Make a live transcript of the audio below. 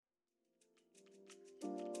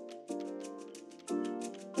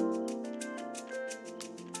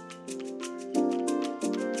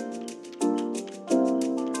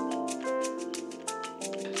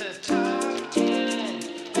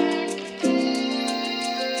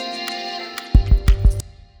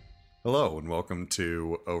Hello and welcome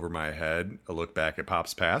to Over My Head, a look back at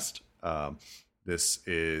Pop's past. This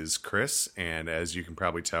is Chris, and as you can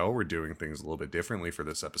probably tell, we're doing things a little bit differently for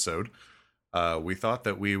this episode. We thought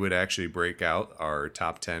that we would actually break out our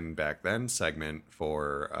top 10 back then segment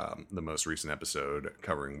for the most recent episode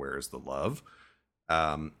covering Where's the Love.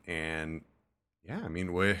 And yeah, I mean,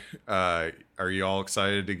 are you all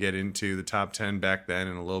excited to get into the top 10 back then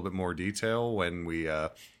in a little bit more detail when we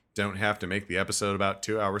don't have to make the episode about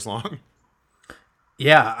 2 hours long?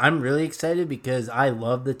 Yeah, I'm really excited because I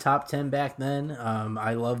love the top 10 back then.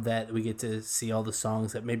 I love that we get to see all the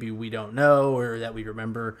songs that maybe we don't know or that we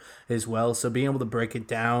remember as well. So being able to break it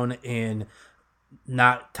down in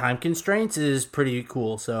not time constraints is pretty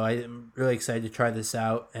cool. So I'm really excited to try this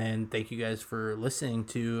out. And thank you guys for listening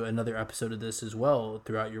to another episode of this as well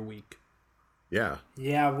throughout your week. Yeah.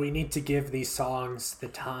 Yeah, we need to give these songs the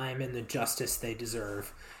time and the justice they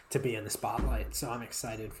deserve to be in the spotlight. So I'm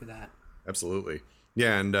excited for that. Absolutely.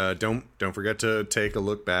 Yeah, and don't forget to take a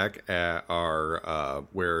look back at our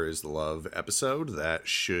 "Where Is the Love" episode. That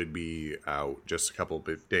should be out just a couple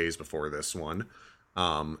of days before this one.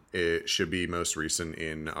 It should be most recent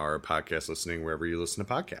in our podcast listening wherever you listen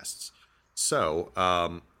to podcasts. So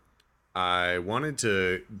I wanted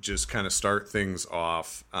to just kind of start things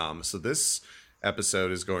off. So this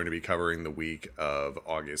episode is going to be covering the week of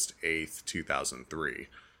August 8th, 2003.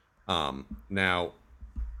 Now,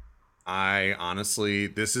 I honestly,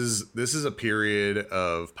 this is a period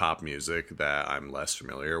of pop music that I'm less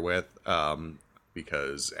familiar with,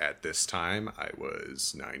 because at this time I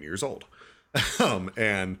was 9 years old,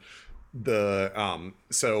 and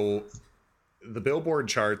so the Billboard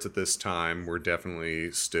charts at this time were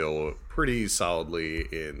definitely still pretty solidly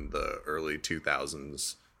in the early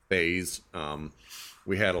 2000s phase.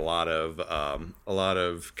 We had a lot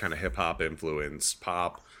of kind of hip hop influence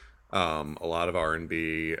pop. A lot of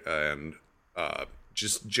R&B and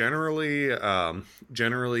just generally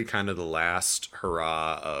kind of the last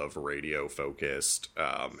hurrah of radio focused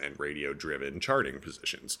and radio driven charting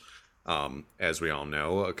positions. As we all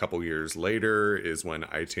know, a couple years later is when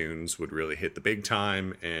iTunes would really hit the big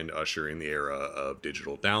time and usher in the era of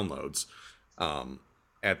digital downloads.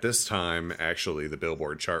 At this time, actually, the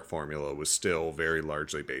Billboard chart formula was still very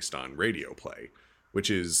largely based on radio play, which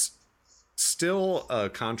is still a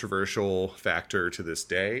controversial factor to this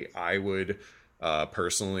day. I would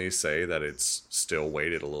personally say that it's still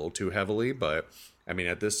weighted a little too heavily, but I mean,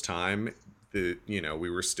 at this time, we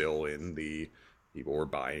were still in the people were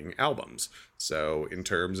buying albums. So in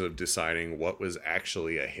terms of deciding what was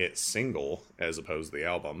actually a hit single as opposed to the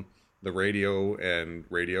album, the radio and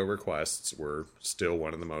radio requests were still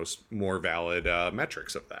one of the more valid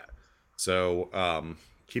metrics of that. So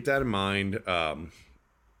keep that in mind.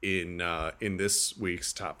 In this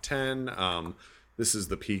week's top 10, this is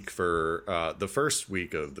the peak for the first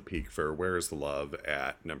week of the peak for Where's the Love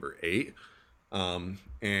at number 8.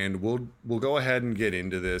 And we'll go ahead and get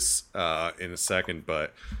into this in a second,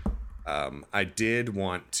 but I did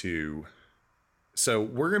want to. So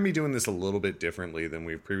we're going to be doing this a little bit differently than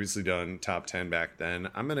we've previously done top 10 back then.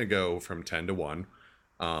 I'm going to go from 10 to 1.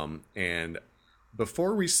 And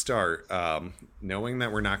before we start, knowing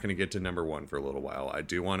that we're not going to get to number 1 for a little while, I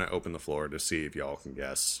do want to open the floor to see if y'all can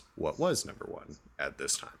guess what was number 1 at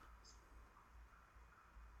this time.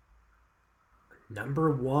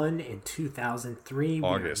 Number 1 in 2003.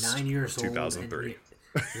 August, we were 9 years 2003. old.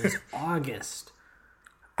 It was August.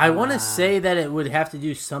 I want to say that it would have to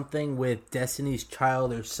do something with Destiny's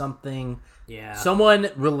Child or something. Yeah. Someone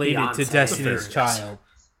related to Beyonce. Destiny's Child.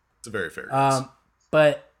 It's a very fair guess.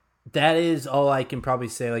 But that is all I can probably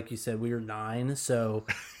say. Like you said, we were 9, so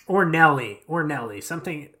Or Nelly. Some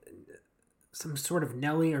sort of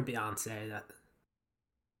Nelly or Beyonce.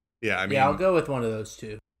 Yeah, I mean, yeah, I'll go with one of those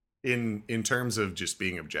two. in terms of just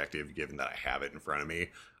being objective, given that I have it in front of me,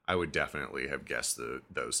 I would definitely have guessed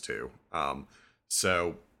those two.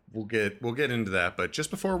 So we'll get into that, but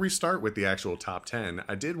just before we start with the actual top 10,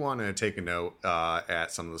 I did want to take a note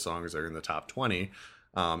at some of the songs that are in the top 20,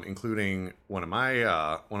 including one of my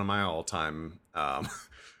all-time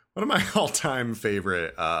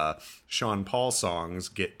favorite Sean Paul songs,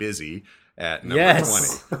 "Get Busy," at number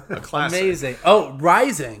 20. A classic. Amazing. Oh,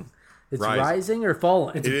 Rising. It's Rising. rising or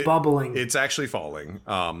falling? It's bubbling. It's actually falling.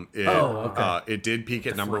 Okay. It did peak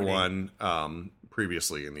at number Declining. 1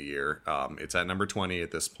 previously in the year. It's at number 20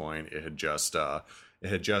 at this point. It had just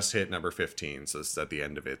hit number 15, so it's at the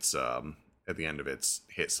end of its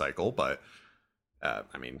hit cycle. But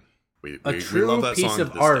I mean, we love that piece song of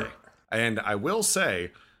to this art. day. And I will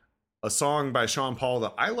say, a song by Sean Paul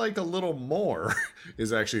that I like a little more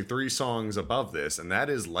is actually 3 songs above this, and that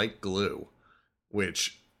is "Like Glue,"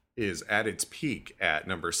 which is at its peak at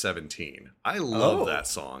number 17. I love that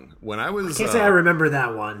song. When I was Can't say I remember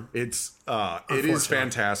that one. it is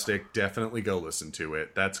fantastic. Definitely go listen to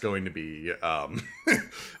it. That's going to be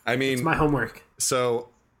I mean, It's my homework. so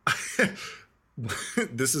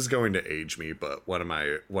this is going to age me, but one of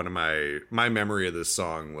my memory of this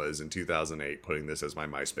song was in 2008 putting this as my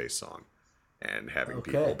MySpace song and having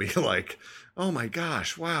people be like, "Oh my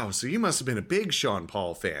gosh, wow, so you must have been a big Sean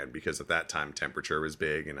Paul fan," because at that time Temperature was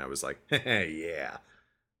big and I was like, yeah.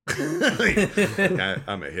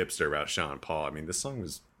 I'm a hipster about Sean Paul. I mean, the song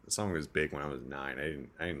was big when I was 9.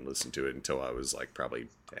 I didn't listen to it until I was like probably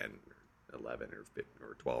 10 or 11 or 15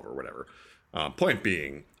 or 12 or whatever. Point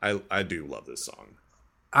being, I do love this song.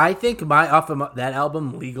 I think off of that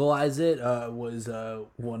album, "Legalize It," was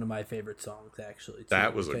one of my favorite songs actually. Too,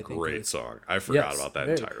 that was a great song. I forgot about that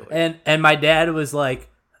entirely. And my dad was like,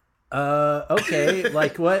 "Okay,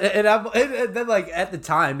 like what?" And then like at the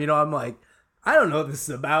time, I'm like, I don't know what this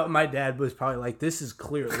is about. My dad was probably like, "This is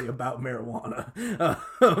clearly about marijuana,"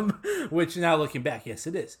 which now looking back, yes,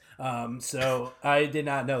 it is. So I did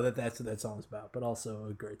not know that's what that song's about, but also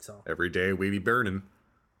a great song. Every day we be burning.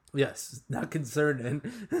 Yes, not concerning.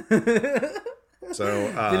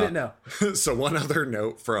 So didn't know. So one other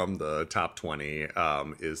note from the top 20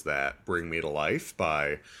 is that "Bring Me to Life"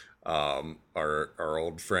 by our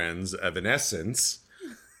old friends Evanescence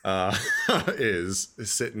is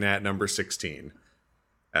sitting at number 16.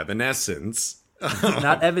 Evanescence,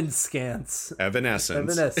 not Evanescence.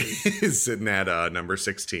 Evanescence is sitting at number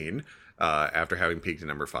 16 after having peaked at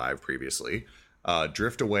number 5 previously.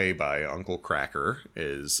 "Drift Away" by Uncle Kracker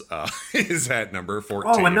is at number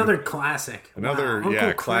 14. Oh, another classic. Another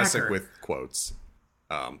wow. classic with quotes.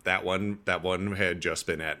 That one had just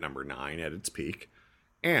been at number 9 at its peak.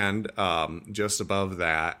 And just above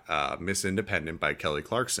that, "Miss Independent" by Kelly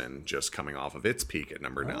Clarkson, just coming off of its peak at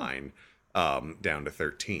number 9, down to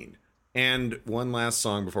 13. And one last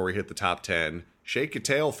song before we hit the top 10, "Shake a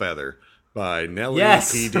Tail Feather" by Nelly,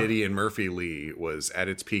 Yes. P. Diddy, and Murphy Lee was at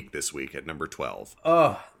its peak this week at number 12.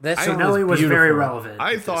 Oh, that song Nelly was beautiful. very relevant.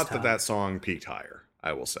 I thought that song peaked higher,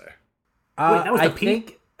 I will say. Wait, that was the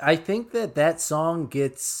peak? I think that song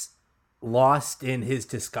gets lost in his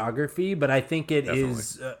discography, but I think it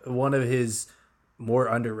is one of his more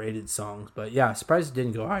underrated songs. But yeah, surprised it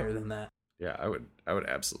didn't go higher than that. Yeah, I would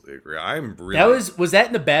absolutely agree. I'm really That was that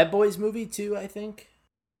in the Bad Boys movie too, I think.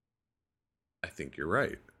 I think you're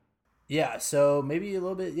right. Yeah, so maybe a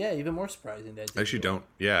little bit, even more surprising that. I actually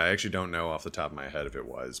don't know off the top of my head if it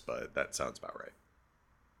was, but that sounds about right.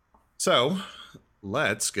 So,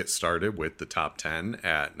 let's get started with the top 10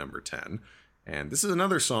 at number 10. And this is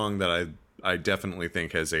another song that I definitely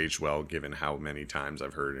think has aged well, given how many times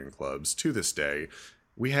I've heard it in clubs to this day.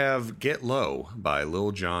 We have "Get Low" by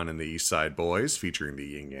Lil Jon and the East Side Boys, featuring the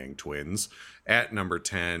Yin Yang Twins, at number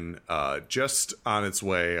 10, just on its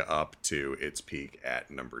way up to its peak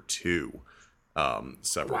at number 2.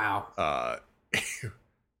 Wow.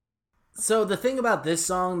 So the thing about this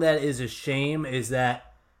song that is a shame is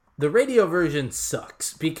that the radio version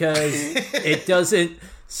sucks because it doesn't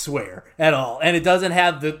swear at all, and it doesn't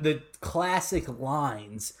have the classic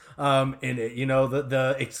lines in it.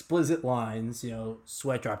 The explicit lines.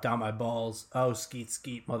 "Sweat drop down my balls." "Oh, skeet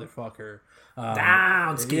skeet, motherfucker."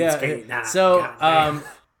 Down, skeet skeet. Nah, So,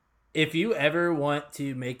 if you ever want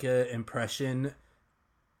to make an impression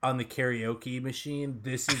on the karaoke machine,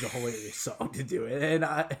 this is a hilarious song to do it, and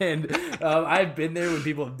I've been there when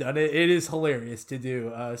people have done it. It is hilarious to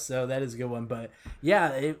do, so that is a good one. But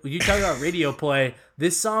yeah, you talk about radio play.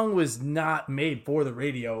 This song was not made for the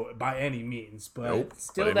radio by any means, but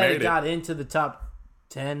still that it got into the top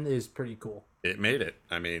 10 is pretty cool. It made it.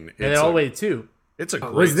 I mean, and all the way too. It's a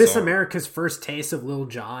great Was this song. America's first taste of Lil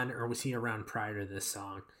Jon, or was he around prior to this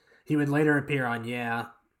song? He would later appear on a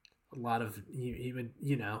lot of he would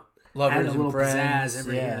Lovers add a little and Friends, pizzazz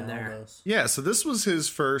every here and there. Almost. Yeah, so this was his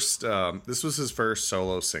first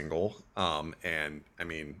solo single. And I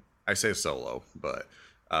mean, I say solo, but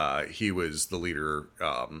he was the leader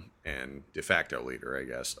and de facto leader, I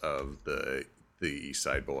guess, of the East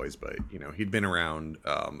Side Boys. But he'd been around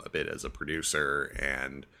a bit as a producer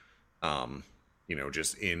and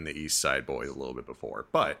just in the East Side Boys a little bit before.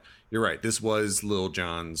 But you're right, this was Lil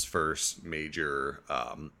Jon's first major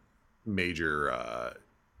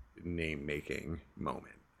name making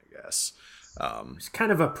moment, I guess. It's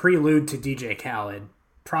kind of a prelude to DJ Khaled,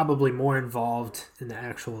 probably more involved in the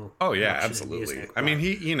actual. Oh yeah, production of absolutely. music, I mean,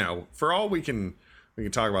 he for all we can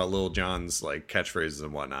talk about Lil Jon's like catchphrases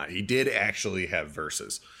and whatnot, he did actually have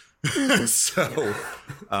verses. So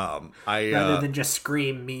rather than just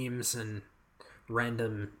scream memes and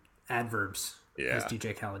random adverbs. as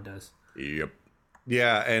DJ Khaled does. Yep.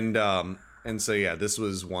 Yeah, and so yeah, this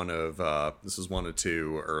was one of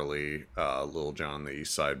two early Lil Jon the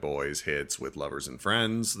East Side Boys hits with Lovers and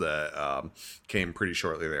Friends that came pretty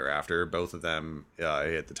shortly thereafter. Both of them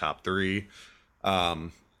hit the top 3.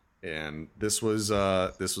 And this was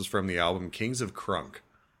from the album Kings of Crunk.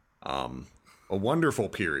 A wonderful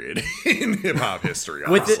period in hip hop history.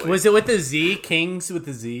 Was it with the Z? Kings with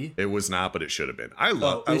the Z? It was not, but it should have been. I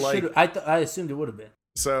assumed it would have been.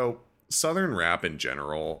 So Southern rap in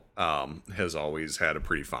general has always had a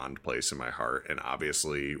pretty fond place in my heart, and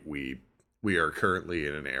obviously we are currently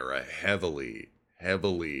in an era heavily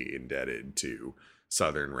indebted to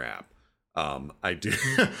Southern rap. I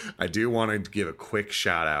do want to give a quick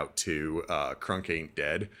shout out to Crunk Ain't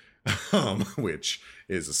Dead, which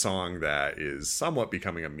is a song that is somewhat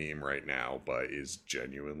becoming a meme right now, but is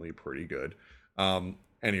genuinely pretty good.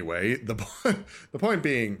 Anyway, the point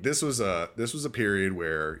being, this was a period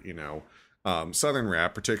where, you know, Southern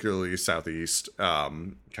rap, particularly Southeast,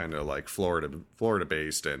 kind of like Florida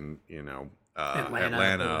based, and, you know,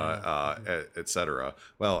 Atlanta, etc.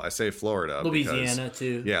 Well, I say Florida, Louisiana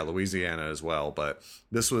too. Yeah, Louisiana as well. But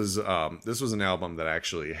this was an album that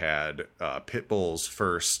actually had Pitbull's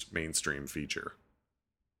first mainstream feature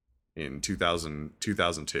in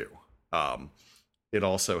 2002. It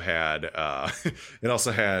also had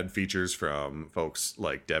features from folks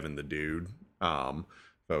like Devin the Dude,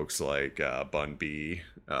 folks like Bun B,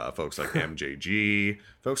 folks like MJG,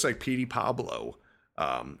 folks like Petey Pablo.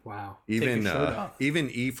 Wow. Even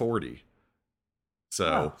E40.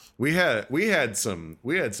 So we had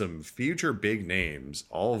some future big names,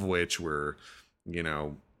 all of which were, you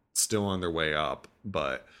know, still on their way up.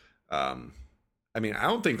 But I mean, I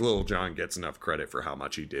don't think Lil Jon gets enough credit for how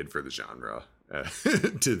much he did for the genre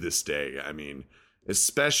to this day. I mean,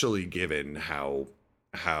 especially given how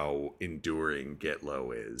enduring Get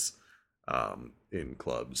Low is in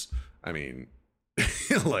clubs. I mean,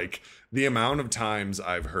 like the amount of times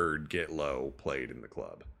I've heard Get Low played in the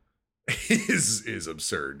club is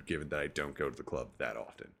absurd, given that I don't go to the club that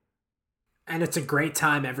often. And it's a great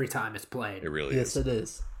time every time it's played. It really is. Yes, it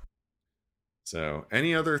is. So,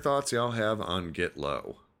 any other thoughts y'all have on Get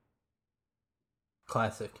Low?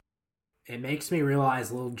 Classic. It makes me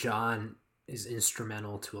realize Lil Jon is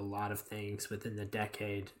instrumental to a lot of things within the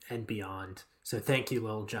decade and beyond. So thank you,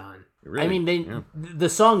 Lil Jon. Really, I mean, the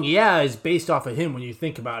song is based off of him when you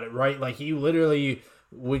think about it, right? Like, he literally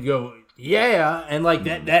would go, yeah, and like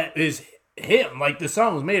that is him. Like, the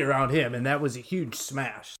song was made around him, and that was a huge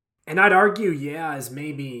smash. And I'd argue is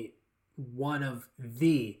maybe one of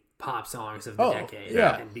the pop songs of the decade.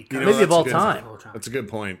 Yeah, and maybe of all time. That's a good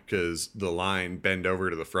point, because the line "bend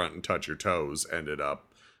over to the front and touch your toes" ended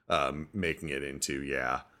up making it into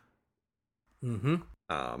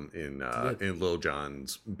in Lil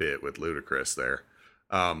Jon's bit with Ludacris there.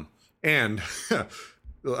 And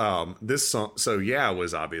this song, so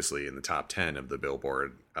was obviously in the top 10 of the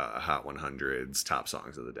Billboard Hot 100's top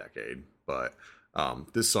songs of the decade, but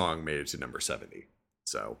this song made it to number 70.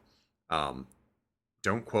 So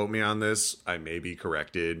don't quote me on this. I may be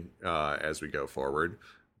corrected as we go forward,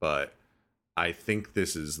 but I think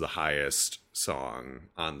this is the highest song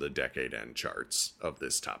on the decade end charts of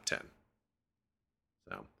this top 10.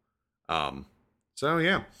 So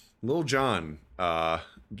yeah, Lil Jon,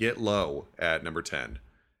 Get Low at number 10.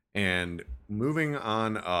 And moving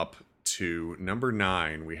on up to number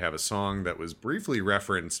 9, we have a song that was briefly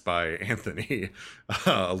referenced by Anthony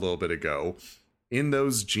a little bit ago, "In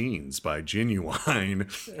Those Jeans" by Genuine,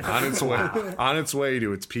 on its way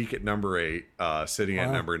to its peak at number 8, sitting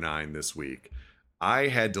at number 9 this week. I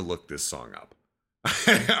had to look this song up.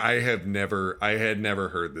 I had never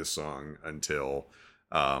heard this song until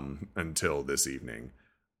this evening.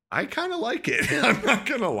 I kind of like it. I'm not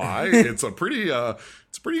gonna lie. It's a pretty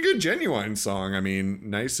good Genuine song. I mean,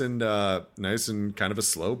 nice and kind of a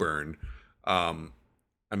slow burn.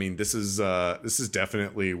 I mean, this is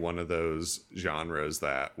definitely one of those genres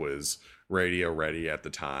that was radio ready at the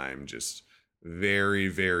time. Just very,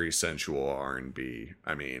 very sensual R&B.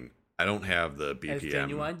 I mean, I don't have the BPM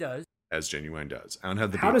as Genuine does. I don't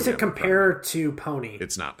have the. How does it compare to Pony?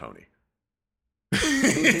 It's not Pony.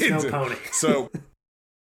 It's no Pony. So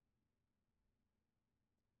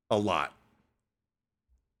a lot.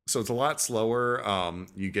 So it's a lot slower.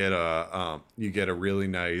 You get a really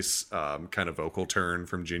nice kind of vocal turn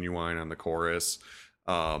from Genuine on the chorus.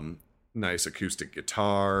 Nice acoustic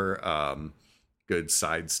guitar. Good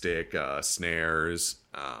side stick snares.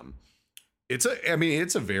 It's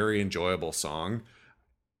a very enjoyable song.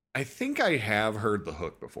 I think I have heard the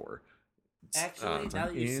hook before. Actually, now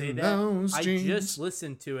that you say that, I just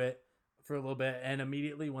listened to it for a little bit, and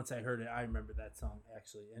immediately once I heard it, I remember that song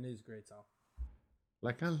actually, and it is a great song.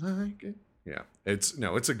 Like I like it. Yeah,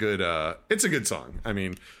 it's a good song. I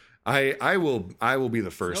mean, I will be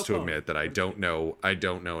the first to admit that I don't know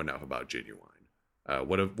enough about Genuine.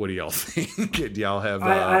 What do y'all think? Do y'all have?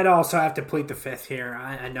 I'd also have to plead the fifth here.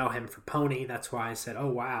 I know him for Pony. That's why I said, oh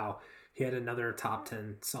wow, he had another top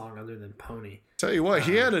 10 song other than Pony. Tell you what,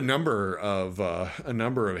 he had a number of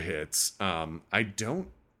hits. I don't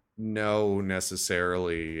know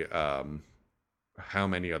necessarily how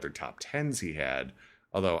many other top 10s he had.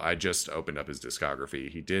 Although I just opened up his discography,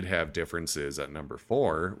 he did have Differences at number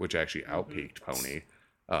 4, which actually outpeaked Pony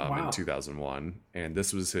in 2001, and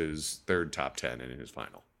this was his third top 10 in his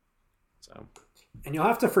final. So, and you'll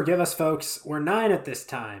have to forgive us, folks. We're 9 at this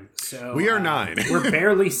time, so we are 9. We're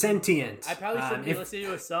barely sentient. I probably shouldn't be listening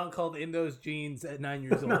to a song called "In Those Jeans" at 9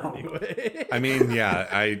 years old. Anyway, I mean, yeah,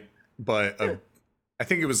 I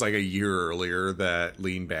think it was like a year earlier that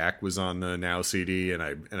Lean Back was on the Now CD, and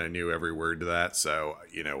I knew every word to that. So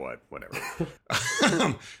you know what, whatever.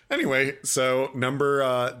 Anyway, so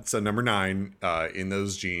number 9, In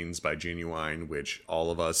Those Jeans by Genuine, which all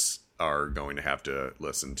of us are going to have to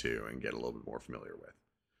listen to and get a little bit more familiar with.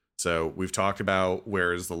 So we've talked about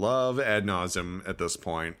Where Is the Love ad nauseum at this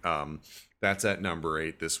point. That's at number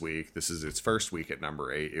 8 this week. This is its first week at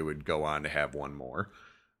number 8. It would go on to have one more.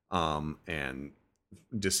 And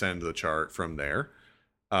descend the chart from there.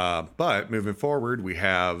 But moving forward, we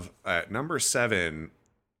have at number 7,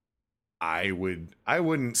 I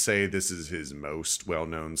wouldn't say this is his most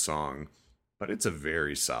well-known song, but it's a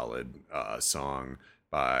very solid song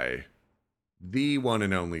by the one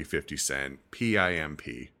and only 50 Cent,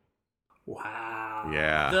 PIMP. Wow.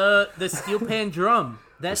 Yeah. The steel pan drum.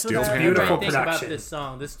 That's what I beautiful think about this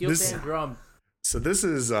song. The steel pan drum. So this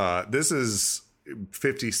is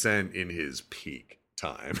 50 Cent in his peak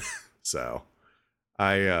time. So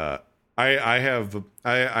I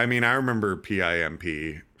remember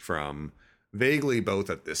PIMP from vaguely both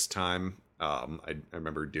at this time. I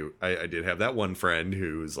remember I did have that one friend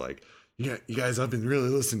who was like, yeah, you guys, I've been really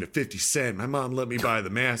listening to 50 Cent. My mom let me buy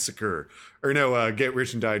The Massacre, or no, Get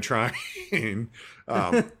Rich and Die Trying.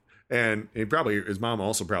 And his mom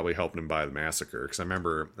also probably helped him buy The Massacre, because I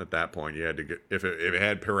remember at that point you had to get, if it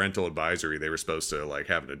had parental advisory, they were supposed to like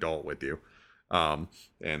have an adult with you.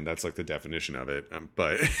 And that's like the definition of it.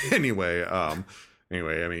 But anyway, I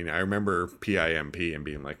mean, I remember PIMP and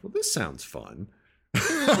being like, well, this sounds fun.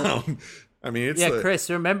 I mean, it's Chris,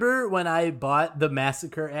 remember when I bought The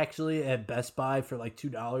Massacre actually at Best Buy for like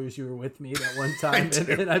 $2? You were with me that one time,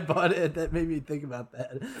 and I bought it. That made me think about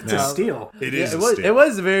that. It's a steal. It is. It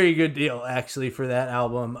was a very good deal actually for that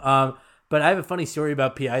album. But I have a funny story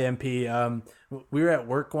about PIMP. We were at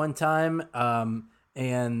work one time,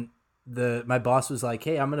 and my boss was like,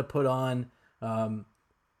 "Hey, I'm gonna put on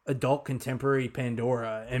adult contemporary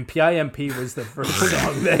Pandora," and PIMP was the first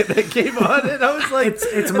song that came on, and I was like,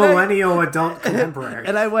 "It's millennial adult contemporary,"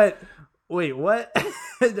 and I went, "Wait, what?"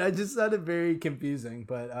 I just sounded very confusing,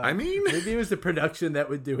 but I mean, maybe it was the production that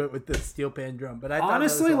would do it with the steel pan drum. But I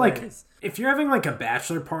honestly, thought like, if you're having like a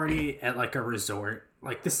bachelor party at like a resort,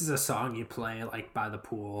 like this is a song you play like by the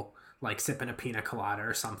pool, like sipping a pina colada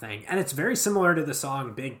or something, and it's very similar to the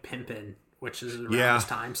song Big Pimpin', which is around this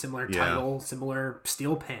time, similar title, similar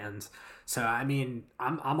steel pans. So I mean,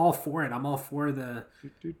 I'm all for it. I'm all for the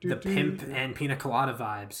pimp and pina colada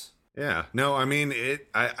vibes. Yeah, no, I mean it.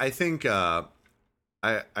 I think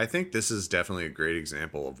I think this is definitely a great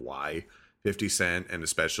example of why 50 Cent and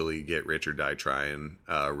especially Get Rich or Die Trying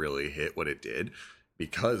really hit what it did,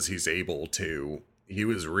 because he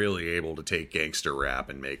was really able to take gangster rap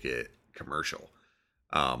and make it commercial.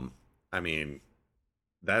 I mean,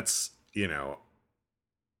 that's, you know,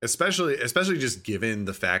 especially just given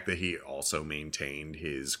the fact that he also maintained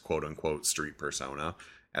his quote unquote street persona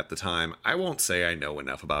at the time. I won't say I know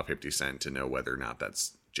enough about 50 Cent to know whether or not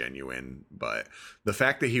that's genuine, but the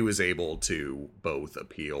fact that he was able to both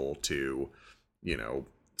appeal to, you know,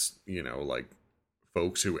 like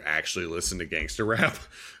folks who actually listen to gangster rap,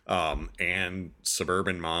 and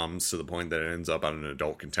suburban moms to the point that it ends up on an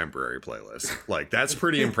adult contemporary playlist. Like, that's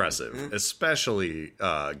pretty impressive, especially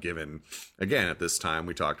given, again, at this time,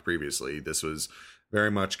 we talked previously, this was very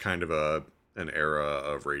much kind of an era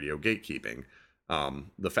of radio gatekeeping.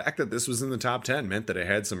 The fact that this was in the top 10 meant that it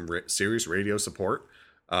had some serious radio support.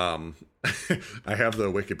 I have the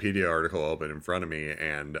Wikipedia article open in front of me,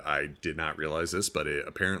 and I did not realize this, but it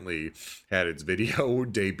apparently had its video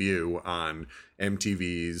debut on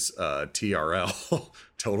MTV's TRL,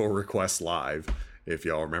 Total Request Live, if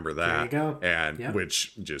y'all remember that. There you go. And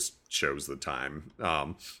which just shows the time.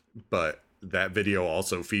 But that video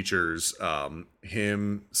also features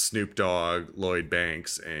him, Snoop Dogg, Lloyd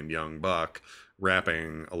Banks, and Young Buck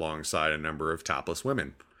rapping alongside a number of topless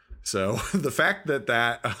women. So the fact that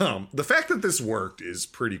this worked is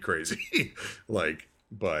pretty crazy.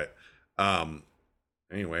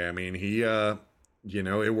 Anyway, I mean, he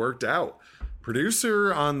it worked out.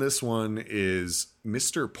 Producer on this one is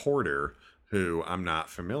Mr. Porter, who I'm not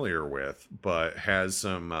familiar with, but has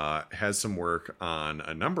some work on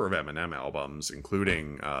a number of Eminem albums,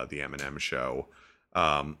 including the Eminem Show.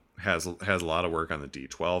 Has a lot of work on the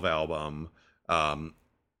D12 album.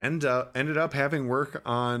 Ended up having work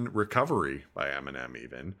on Recovery by Eminem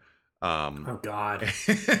even. Oh God.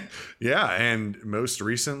 Yeah, and most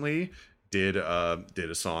recently did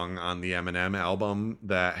a song on the Eminem album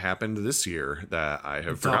that happened this year that I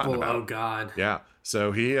have forgotten about. Oh God. Yeah.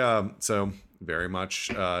 So he very much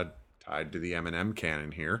tied to the Eminem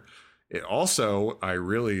canon here. It also, I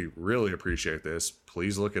really, really appreciate this.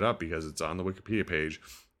 Please look it up because it's on the Wikipedia page.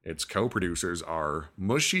 Its co-producers are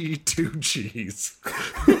Mushy Two Cheese.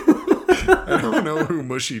 I don't know who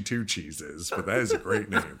Mushy Two Cheese is, but that is a great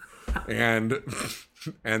name. And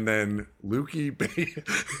then Lukey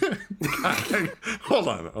hold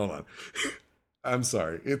on. I'm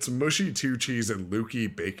sorry. It's Mushy Two Cheese and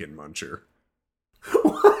Lukey Bacon Muncher.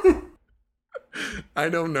 What? I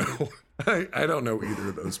don't know. I don't know either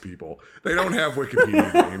of those people. They don't have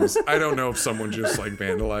Wikipedia names. I don't know if someone just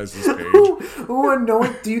vandalized this page.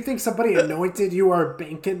 Do you think somebody anointed you are a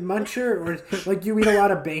bacon muncher, or you eat a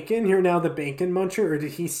lot of bacon? You're now the bacon muncher, or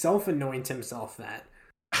did he self-anoint himself that?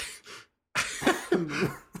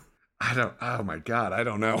 Oh my God, I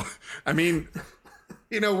don't know. I mean,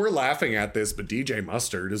 we're laughing at this, but DJ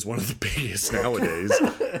Mustard is one of the biggest nowadays.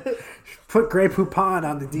 Put Grey Poupon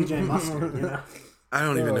on the DJ Mustard, I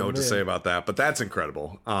don't even know what to say about that, but that's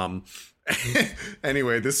incredible.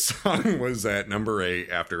 Anyway, this song was at number 8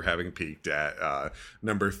 after having peaked at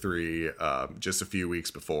number 3 just a few weeks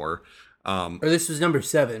before. Or this was number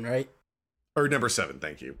 7, right? Or number 7,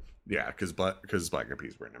 thank you. Yeah, because Black Eyed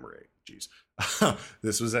Peas were at number 8. Jeez.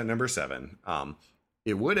 This was at number 7.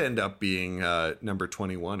 It would end up being number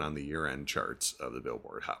 21 on the year-end charts of the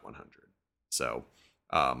Billboard Hot 100. So,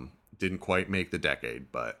 didn't quite make the decade,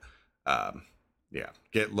 but yeah.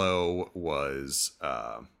 Get Low was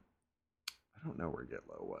I don't know where Get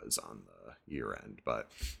Low was on the year-end,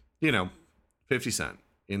 but 50 Cent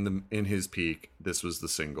in his peak. This was the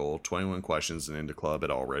single. 21 Questions and Into Club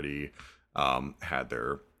had already had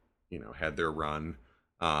their run.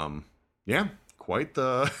 Yeah, quite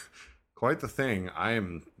the thing. I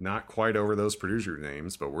am not quite over those producer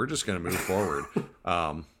names, but we're just going to move forward.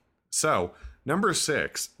 So number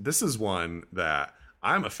 6, this is one that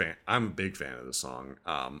I'm a fan. I'm a big fan of the song.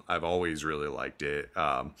 I've always really liked it.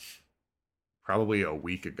 Probably a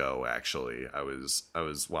week ago, actually, I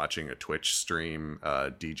was watching a Twitch stream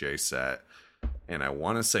DJ set, and I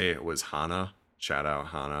want to say it was Hana. Shout out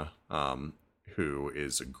Hana, who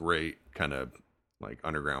is a great kind of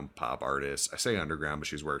underground pop artist. I say underground, but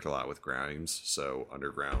she's worked a lot with Grimes, so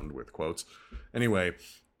underground with quotes. Anyway,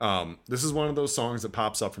 this is one of those songs that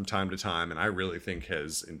pops up from time to time, and I really think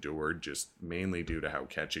has endured just mainly due to how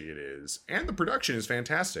catchy it is, and the production is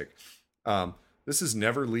fantastic. This is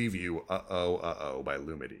Never Leave You, Uh-Oh by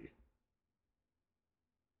Lumidee.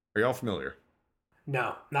 Are y'all familiar?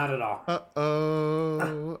 No, not at all. Yeah.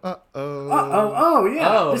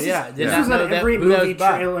 Oh, yeah. This was on every movie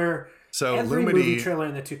trailer. So every Lumidee, movie trailer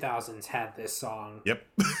in the 2000s had this song. Yep.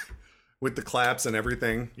 With the claps and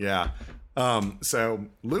everything. Yeah. So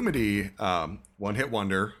Lumidee, one hit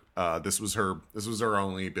wonder. This was her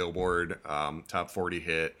only Billboard top 40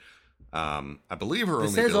 hit. I believe her only.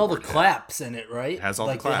 This has all the claps in it, right? It has all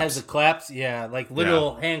the claps. It has the claps, yeah,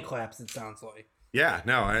 little hand claps. It sounds like. Yeah,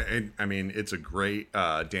 no, I mean it's a great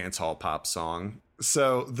dance hall pop song.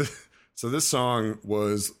 So this song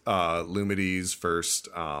was Lumidee's first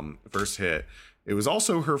hit. It was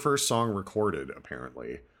also her first song recorded,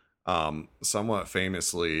 apparently. Somewhat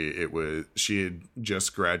famously, she had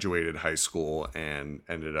just graduated high school and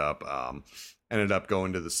ended up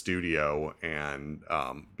going to the studio and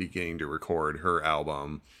beginning to record her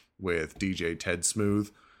album with DJ Ted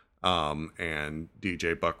Smooth and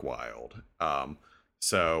DJ Buck Wild.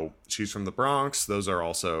 So she's from the Bronx. Those are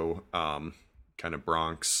also kind of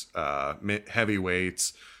Bronx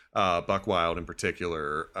heavyweights. Buck Wild in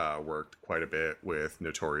particular worked quite a bit with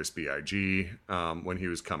Notorious B.I.G. When he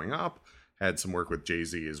was coming up. Had some work with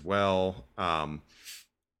Jay-Z as well.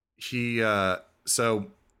 So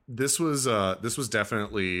this was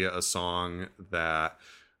definitely a song that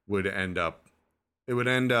would end up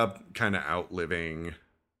kind of outliving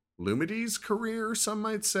Lumidee's career, some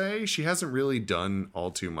might say. She hasn't really done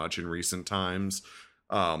all too much in recent times,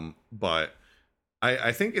 but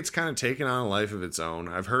I think it's kind of taken on a life of its own.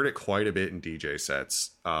 I've heard it quite a bit in DJ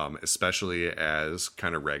sets, especially as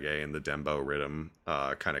kind of reggae and the dembow rhythm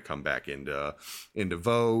kind of come back into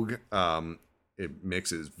vogue. It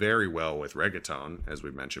mixes very well with reggaeton, as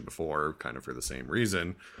we mentioned before, kind of for the same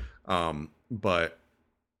reason. But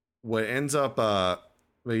what ended up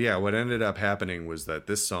happening was that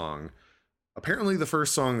this song, apparently the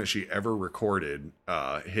first song that she ever recorded,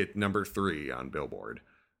 hit number 3 on Billboard.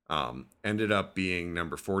 Ended up being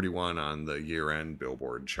number 41 on the year-end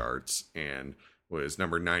Billboard charts and was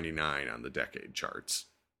number 99 on the decade charts.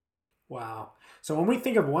 Wow. So when we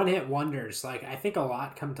think of one-hit wonders, like, I think a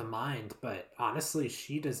lot come to mind, but honestly,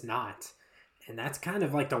 she does not. And that's kind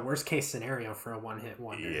of like the worst case scenario for a one-hit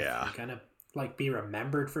wonder. Yeah. You're gonna like be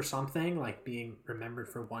remembered for something, like being remembered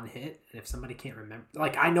for one hit. And if somebody can't remember,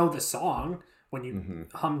 like, I know the song when you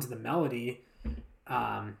hummed the melody,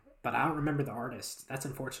 but I don't remember the artist. That's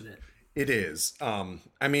unfortunate. It is.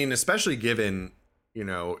 I mean, especially given,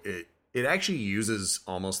 it actually uses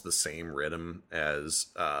almost the same rhythm as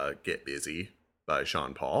Get Busy by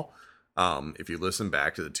Sean Paul. If you listen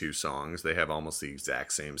back to the two songs, they have almost the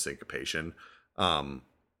exact same syncopation. I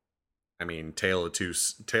mean, Tale of Two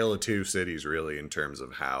Cities, really, in terms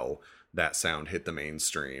of how that sound hit the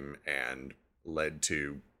mainstream and led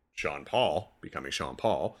to Sean Paul becoming Sean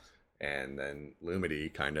Paul, and then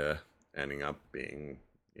Lumidee kind of ending up being,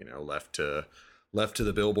 left to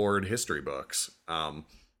the Billboard history books. I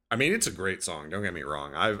mean, it's a great song. Don't get me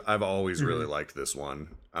wrong. I've always really liked this one.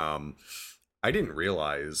 I didn't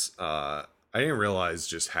realize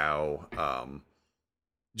just how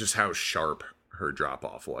sharp her drop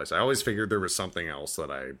off was. I always figured there was something else that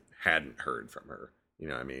I hadn't heard from her. You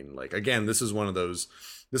know what I mean? Like, again, this is from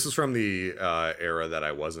the era that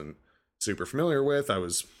I wasn't super familiar with. I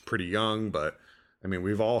was pretty young, but I mean,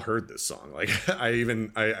 we've all heard this song. Like, I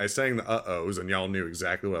sang the uh-ohs and y'all knew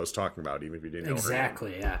exactly what I was talking about, even if you didn't know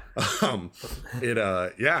exactly, her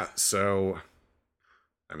name. Yeah. So,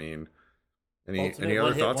 I mean, any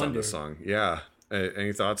other thoughts on this song? Yeah.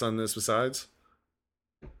 Any thoughts on this besides?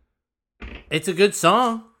 It's a good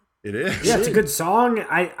song. It is. Yeah, it's a good song.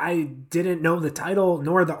 I didn't know the title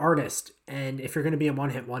nor the artist. And if you're going to be a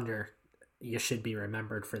one-hit wonder, you should be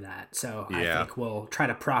remembered for that. So I think we'll try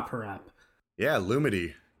to prop her up. Yeah,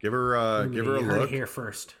 Lumidee. Give her a look. Here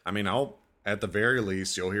first. I mean, at the very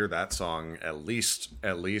least, you'll hear that song at least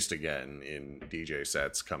again in DJ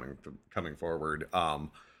sets coming forward.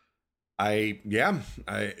 It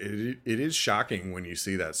is shocking when you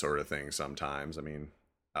see that sort of thing sometimes. I mean,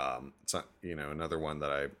 it's not, another one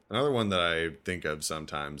that I think of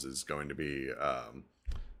sometimes is going to be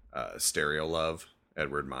Stereo Love,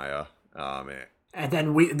 Edward Maya. And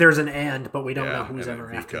then there's an but we don't know who's ever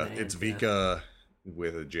Vika. after the It's Vika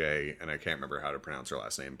with a J, and I can't remember how to pronounce her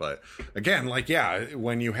last name. But again,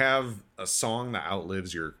 when you have a song that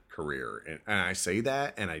outlives your career, and I say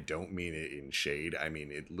that, and I don't mean it in shade. I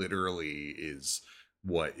mean, it literally is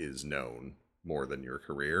what is known more than your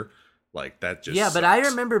career. Like, that just but sucks. I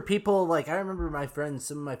remember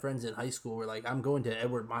some of my friends in high school were like, I'm going to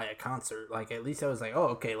Edward Maya concert. Like, at least I was like, oh,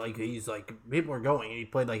 okay, like, he's like, people are going, and he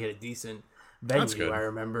played like at a decent venue, I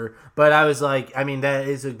remember. But I was like, I mean, that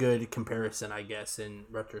is a good comparison, I guess, in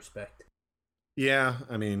retrospect. Yeah,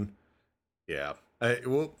 I mean, yeah. At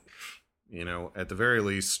the very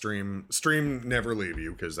least, stream Never Leave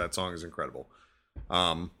You, because that song is incredible.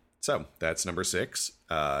 So that's number 6.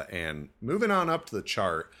 And moving on up to the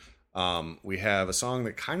chart, we have a song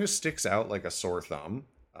that kind of sticks out like a sore thumb.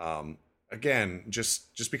 Again,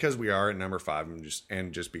 just because we are at number 5,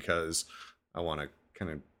 and just because I want to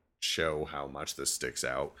kind of show how much this sticks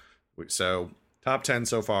out. So top 10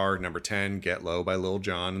 so far: number 10, Get Low by Lil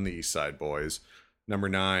Jon and the East Side Boys. Number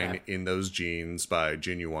 9, In Those Jeans by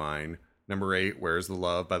Ginuwine. Number 8, Where's the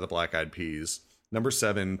Love by the Black Eyed Peas. Number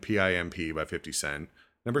 7, PIMP by 50 Cent.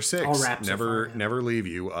 Number 6, Never Leave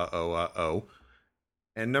You, Uh-Oh.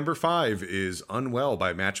 And number 5 is Unwell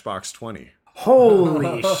by Matchbox 20.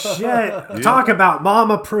 Holy shit. Yeah. Talk about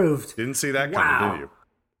mom approved. Didn't see that coming, did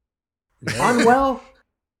you? Unwell?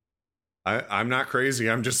 I'm not crazy.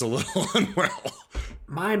 I'm just a little unwell.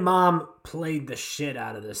 My mom played the shit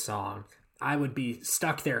out of this song. I would be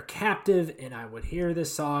stuck there captive, and I would hear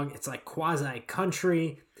this song. It's like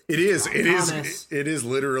quasi-country. It is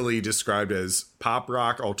literally described as pop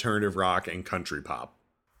rock, alternative rock, and country pop.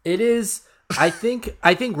 It is. I think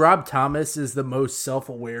Rob Thomas is the most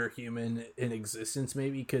self-aware human in existence,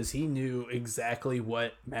 maybe, because he knew exactly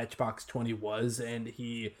what Matchbox 20 was, and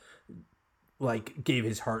he like gave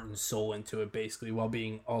his heart and soul into it basically, while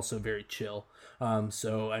being also very chill.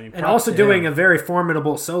 So I mean, and also doing a very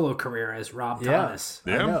formidable solo career as Rob Thomas.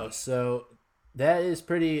 I know. So that is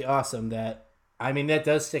pretty awesome. That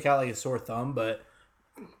does stick out like a sore thumb, but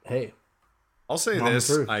hey, I'll say this: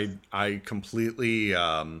 I completely.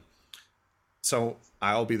 So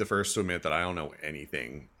I'll be the first to admit that I don't know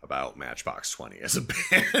anything about Matchbox 20 as a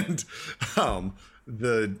band.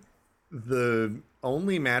 The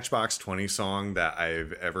only Matchbox 20 song that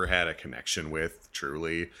I've ever had a connection with,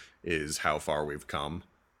 truly, is How Far We've Come.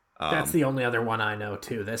 That's the only other one I know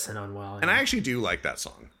too. This and Unwell. And I actually do like that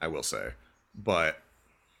song, I will say. But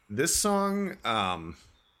this song,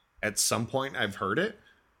 at some point I've heard it.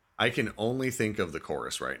 I can only think of the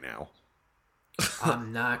chorus right now.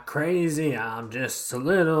 I'm not crazy, I'm just a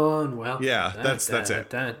little unwell. Yeah, that's it.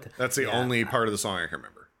 That's the only part of the song I can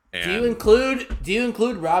remember. And do you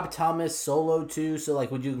include Rob Thomas solo too? So like,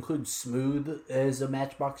 would you include Smooth as a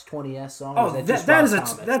Matchbox 20s song? Oh, that's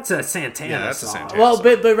a Santana song. Santana well,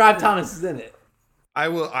 song. but Rob Thomas is in it. I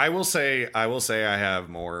will say I have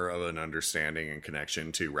more of an understanding and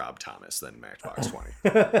connection to Rob Thomas than Matchbox 20.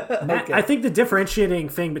 Okay. I think the differentiating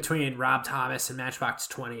thing between Rob Thomas and Matchbox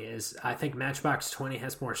 20 is I think Matchbox 20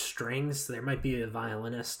 has more strings. There might be a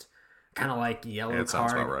violinist, kind of like Yellow Card.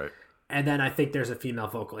 Sounds about right. And then I think there's a female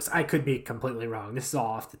vocalist. I could be completely wrong. This is all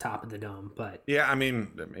off the top of the dome, but yeah, I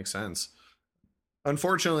mean, that makes sense.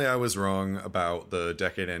 Unfortunately, I was wrong about the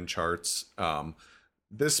decade end charts.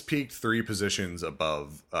 This peaked 3 positions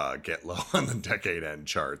above Get Low on the decade end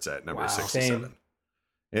charts at number 67. Shame.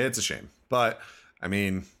 It's a shame. But, I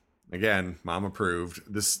mean, again, Mom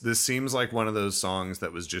approved. This seems like one of those songs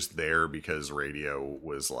that was just there because radio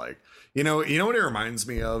was like, you know what it reminds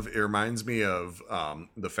me of? It reminds me of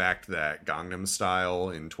the fact that Gangnam Style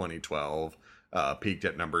in 2012 peaked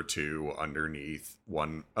at number 2 underneath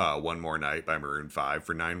One More Night by Maroon 5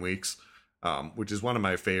 for 9 weeks, which is one of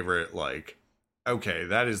my favorite, like, okay,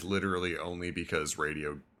 that is literally only because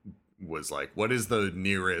radio was like, what is the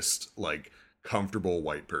nearest, like, comfortable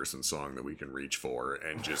white person song that we can reach for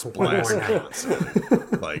and just blast it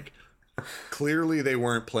constantly. Like, clearly they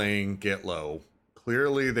weren't playing Get Low.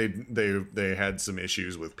 Clearly they had some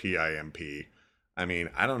issues with PIMP. I mean,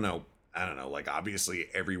 I don't know. Like, obviously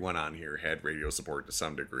everyone on here had radio support to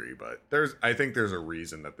some degree, but I think there's a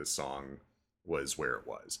reason that this song was where it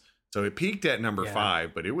was. So it peaked at number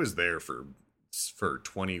 5, but it was there for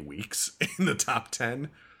 20 weeks in the top 10.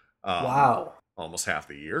 Wow. Almost half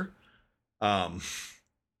the year.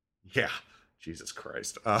 Yeah, Jesus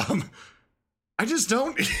Christ. I just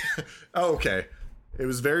don't. Oh, okay. It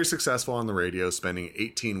was very successful on the radio, spending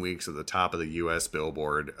 18 weeks at the top of the U.S.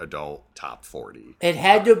 Billboard Adult Top 40. It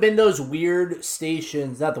had to have been those weird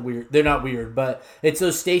stations. They're not weird, but it's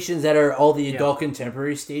those stations that are all the adult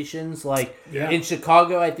contemporary stations. Like in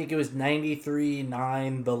Chicago, I think it was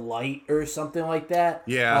 93.9 The Light or something like that.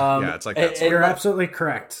 Yeah, it's like that. You're absolutely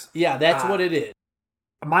correct. Yeah, that's what it is.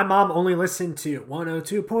 My mom only listened to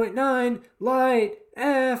 102.9 Light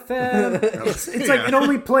FM. It's like it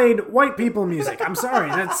only played white people music. I'm sorry.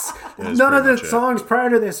 That's none of the songs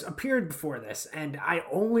prior to this appeared before this, and I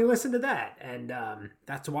only listened to that, and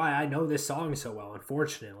that's why I know this song so well.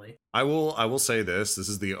 Unfortunately, I will say this: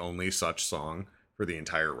 is the only such song for the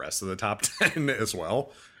entire rest of the top 10 as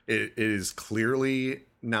well. It is clearly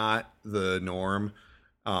not the norm.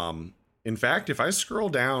 In fact, if I scroll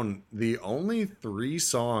down, the only 3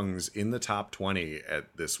 songs in the top 20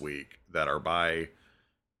 at this week that are by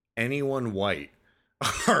anyone white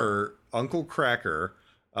are Uncle Cracker,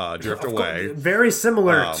 Drift Away. Very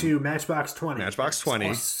similar to Matchbox 20. Matchbox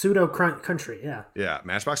 20. Pseudo country, yeah. Yeah,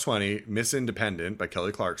 Matchbox 20, Miss Independent by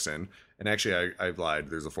Kelly Clarkson. And actually, I've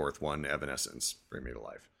lied. There's a 4th one, Evanescence, Bring Me to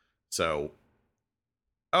Life. So,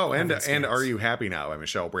 and Are You Happy Now by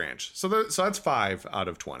Michelle Branch. So that's 5 out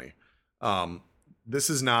of 20.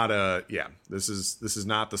 This is not this is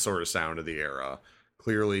not the sort of sound of the era,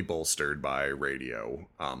 clearly bolstered by radio.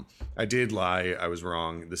 I did lie. I was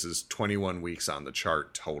wrong. This is 21 weeks on the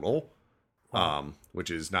chart total,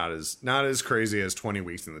 which is not as crazy as 20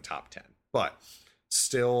 weeks in the top 10, but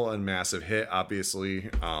still a massive hit,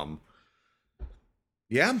 obviously.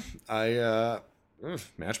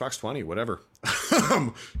 Matchbox 20, whatever.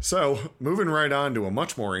 So moving right on to a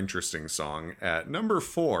much more interesting song. At number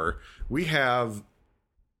 4, we have,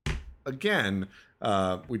 again,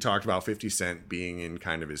 we talked about 50 Cent being in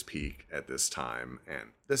kind of his peak at this time. And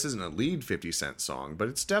this isn't a lead 50 Cent song, but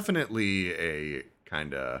it's definitely a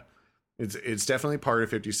kind of, it's definitely part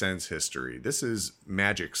of 50 Cent's history. This is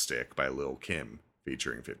Magic Stick by Lil' Kim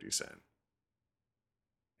featuring 50 Cent.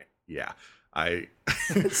 Yeah. I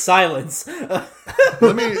Silence.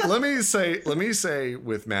 let me say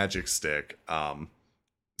with Magic Stick.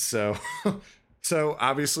 So so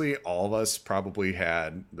obviously all of us probably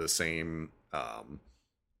had the same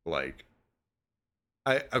like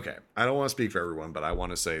I don't want to speak for everyone, but I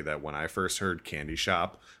want to say that when I first heard Candy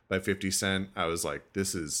Shop by 50 Cent, I was like,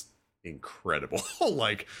 this is incredible.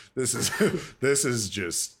 Like this is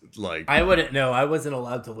just like, I wouldn't know. I wasn't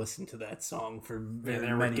allowed to listen to that song for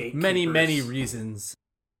many reasons.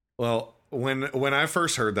 well, when I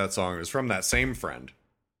first heard that song, it was from that same friend.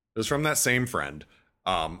 It was from that same friend.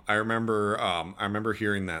 I remember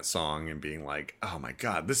hearing that song and being like, oh my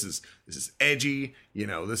God, this is edgy, you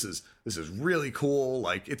know, this is really cool.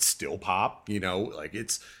 Like it's still pop, you know, like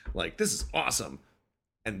it's like, this is awesome.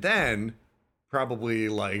 And then probably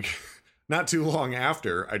like not too long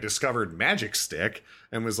after, I discovered Magic Stick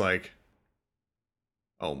and was like,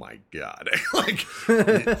 oh my God. Like,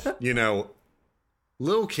 you know,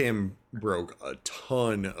 Lil' Kim broke a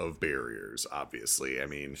ton of barriers, obviously. I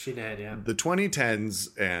mean, she did, yeah. The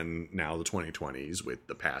 2010s and now the 2020s with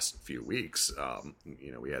the past few weeks,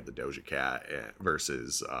 you know, we had the Doja Cat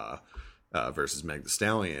versus Meg Thee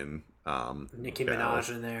Stallion. Nicki Minaj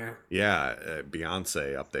in there. Yeah,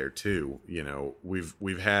 Beyonce up there too. You know,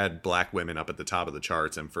 we've had black women up at the top of the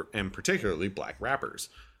charts, and particularly black rappers,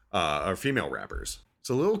 or female rappers.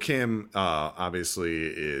 So Lil' Kim, obviously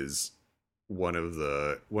is one of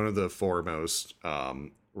the foremost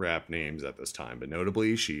rap names at this time, but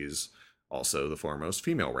notably she's also the foremost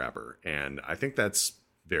female rapper, and I think that's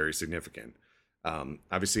very significant.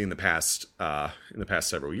 Obviously in the past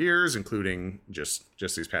several years, including just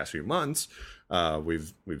these past few months,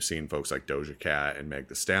 we've seen folks like Doja Cat and Meg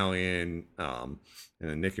Thee Stallion, and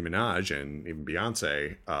then Nicki Minaj and even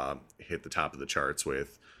Beyonce hit the top of the charts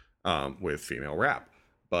with female rap.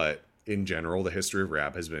 But in general, the history of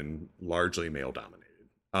rap has been largely male dominated.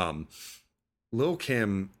 Lil'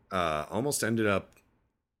 Kim almost ended up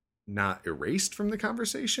not erased from the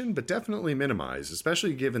conversation, but definitely minimized,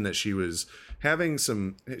 especially given that she was having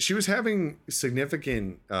significant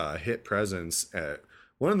hit presence at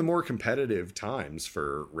one of the more competitive times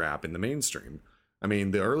for rap in the mainstream. I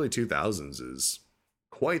mean, the early 2000s is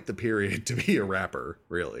quite the period to be a rapper,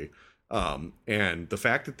 really. And the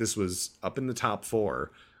fact that this was up in the top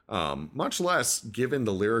 4, much less given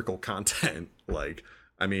the lyrical content, like,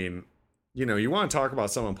 I mean, you know, you want to talk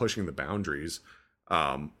about someone pushing the boundaries.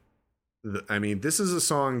 I mean, this is a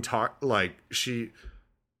song she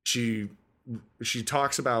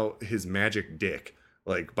talks about his magic dick,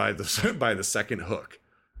 like by the second hook,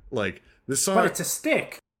 like this song. But it's a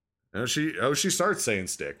stick. No, she starts saying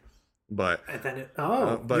stick, but and then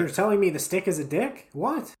you're telling me the stick is a dick?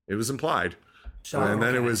 What? It was implied, and okay.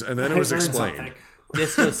 then it was explained.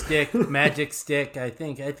 Disco stick, magic stick. I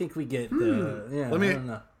think we get the. Yeah, I don't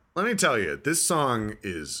know. Let me tell you, this song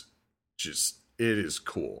is it is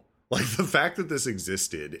cool. Like the fact that this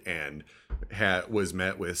existed and was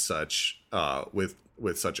met with such with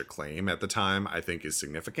such acclaim at the time, I think is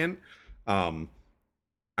significant. I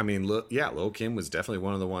mean, Lil' Kim was definitely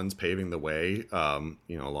one of the ones paving the way.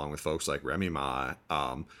 You know, along with folks like Remy Ma.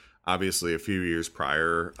 Obviously, a few years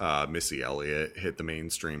prior, Missy Elliott hit the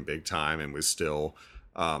mainstream big time and was still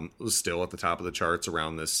at the top of the charts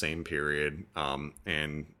around this same period.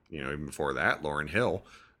 And you know, even before that, Lauryn Hill.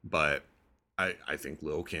 But I think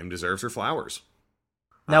Lil' Kim deserves her flowers.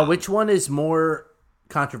 Now, which one is more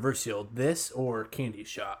controversial, this or Candy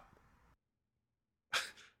Shop?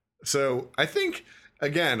 So I think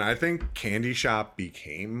Candy Shop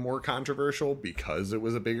became more controversial because it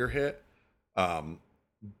was a bigger hit.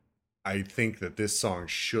 I think that this song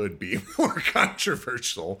should be more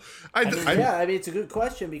controversial. I mean, it's a good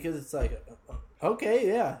question because it's like, okay,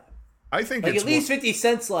 yeah. I think like at least 50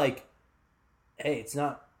 Cent's like, hey, it's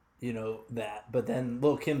not, you know, that. But then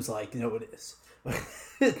Lil' Kim's like, no, it is. I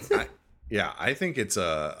think it's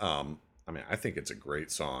I think it's a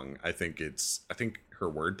great song. I think her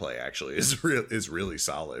wordplay actually is really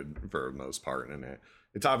solid for the most part, and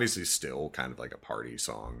it's obviously still kind of like a party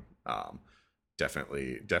song.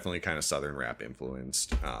 Definitely kind of Southern rap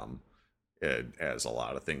influenced, as a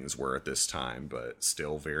lot of things were at this time, but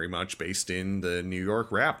still very much based in the New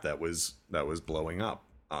York rap that was blowing up.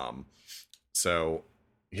 So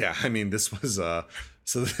yeah, I mean, this was a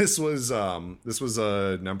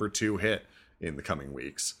number 2 hit in the coming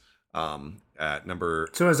weeks. So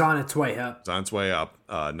it's on its way up. It's on its way up.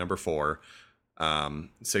 Number 4,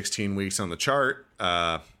 16 weeks on the chart.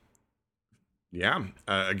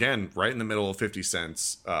 Again, right in the middle of 50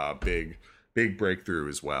 Cent's big breakthrough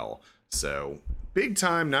as well. So big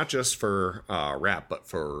time, not just for rap, but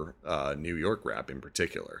for New York rap in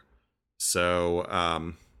particular.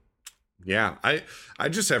 So, yeah, I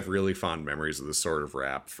just have really fond memories of this sort of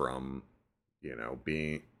rap from,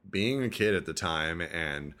 being a kid at the time,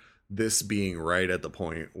 and this being right at the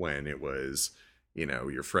point when it was,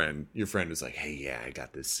 your friend was like, hey, yeah, I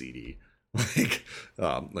got this CD. Like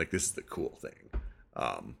this is the cool thing.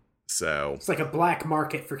 So it's like a black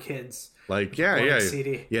market for kids. Like,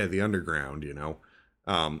 CD. Yeah, the underground,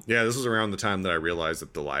 this was around the time that I realized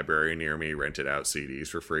that the library near me rented out CDs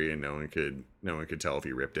for free, and no one could tell if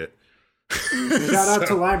he ripped it. Shout out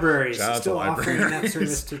to libraries. Still offering that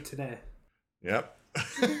service to today. Yep.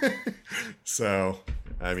 So,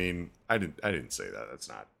 I mean, I didn't say that.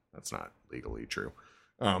 That's not legally true.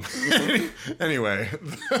 Anyway,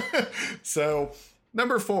 so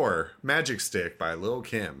number 4, Magic Stick by Lil'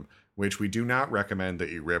 Kim, which we do not recommend that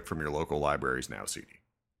you rip from your local library's Now CD.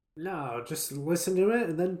 No, just listen to it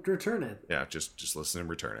and then return it. Yeah, just listen and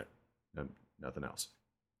return it. Nothing else.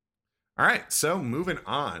 All right, so moving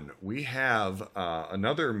on, we have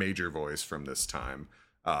another major voice from this time,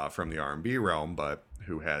 from the R&B realm, but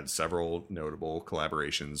who had several notable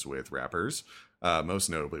collaborations with rappers, most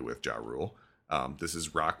notably with Ja Rule. This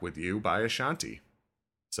is "Rock With You" by Ashanti.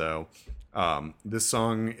 So this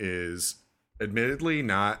song is admittedly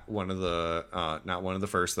not one of the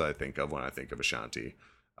first that I think of when I think of Ashanti.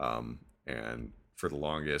 And for the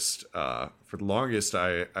longest, I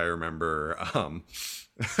remember,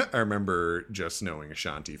 I remember just knowing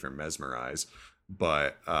Ashanti from Mesmerize,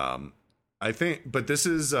 but this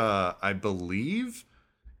is, I believe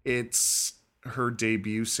it's her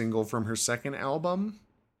debut single from her second album.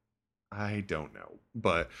 I don't know,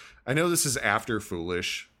 but I know this is after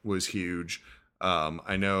Foolish was huge.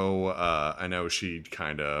 I know she'd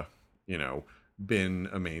kind of, been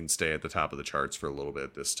a mainstay at the top of the charts for a little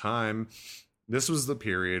bit this time. This was the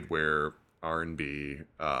period where R&B,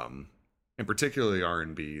 and particularly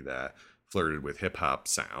R&B that flirted with hip hop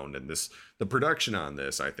sound, and the production on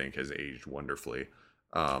this, I think, has aged wonderfully.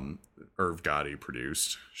 Irv Gotti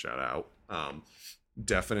produced, shout out.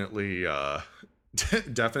 Definitely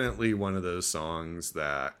one of those songs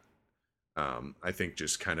that I think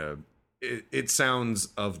just kind of it sounds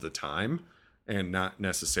of the time, and not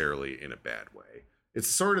necessarily in a bad way. It's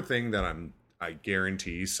the sort of thing that I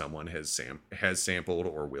guarantee someone has sampled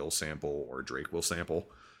or will sample, or Drake will sample.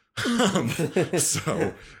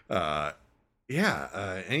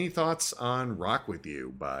 Any thoughts on "Rock With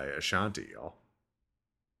You" by Ashanti, y'all?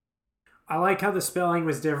 I like how the spelling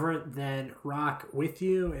was different than "rock with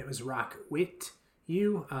you." It was "rock with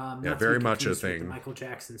you." Very much a thing. The Michael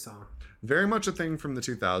Jackson song. Very much a thing from the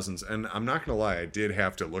 2000s, and I'm not gonna lie, I did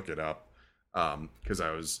have to look it up because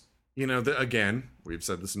I was, again, we've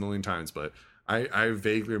said this a million times, but I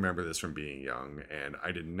vaguely remember this from being young, and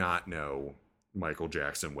I did not know Michael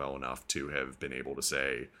Jackson well enough to have been able to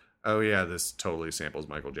say, oh yeah, this totally samples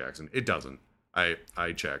Michael Jackson. It doesn't. I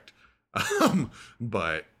checked.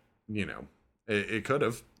 But it could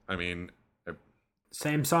have. I mean,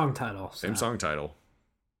 same song title. Same song title.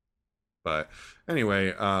 But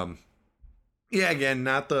anyway, again,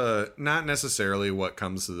 not necessarily what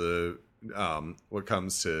comes to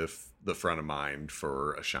the front of mind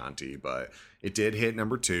for Ashanti, but it did hit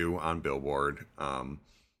number 2 on Billboard.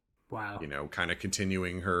 Wow. Kind of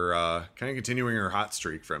continuing her hot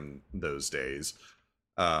streak from those days.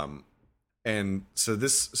 And so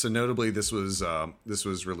notably this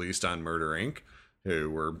was released on Murder Inc.,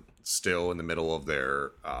 who were still in the middle of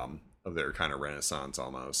their kind of renaissance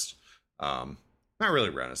almost. Not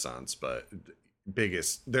really renaissance, but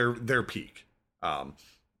their peak.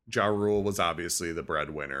 Ja Rule was obviously the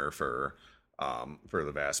breadwinner for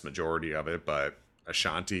the vast majority of it, but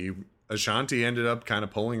Ashanti ended up kind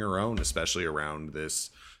of pulling her own, especially around this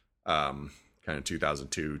kind of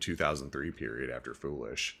 2002, 2003 period after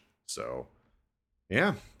Foolish. So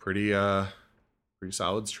yeah, pretty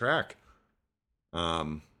solid track.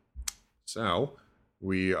 So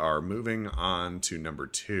we are moving on to number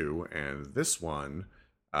 2, and this one,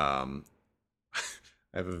 I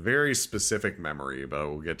have a very specific memory, but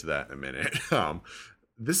we'll get to that in a minute.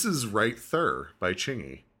 This is Right Thur by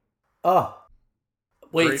Chingy. Oh,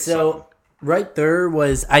 wait, great so song. Right Thur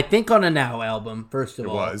was, I think, on a Now album, first of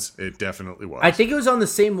all. It definitely was. I think it was on the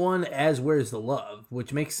same one as Where's the Love,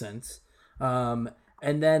 which makes sense.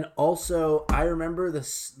 And then also, I remember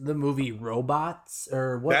the movie Robots,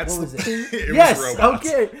 or what was it? It was Robots.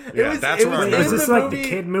 Okay. Was this like the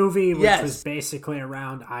kid movie, which was basically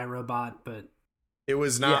around iRobot, but... It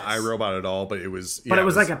was not iRobot at all, but it was... But it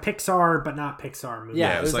was like a Pixar, but not Pixar movie.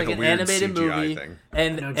 Yeah, it was like an animated CGI movie. Thing.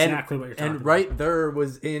 And, I know exactly what you're talking about. Right There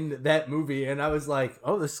was in that movie, and I was like,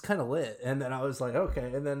 oh, this is kind of lit. And then I was like,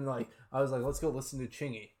 okay. And then I was like, let's go listen to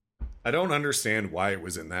Chingy. I don't understand why it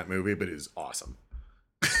was in that movie, but it is awesome.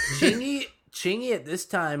 Chingy at this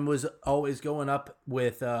time was always going up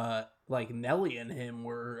with like Nelly and him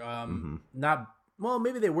were not, well,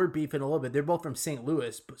 maybe they were beefing a little bit. They're both from St.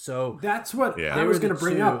 Louis, so that's what Yeah. I was They were going to the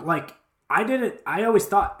bring two. up. Like, I always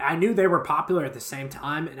thought, I knew they were popular at the same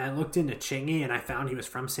time, and I looked into Chingy and I found he was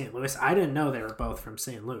from St. Louis. I didn't know they were both from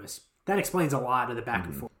St. Louis. That explains a lot of the back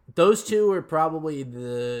and forth. those two were probably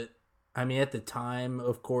I mean, at the time,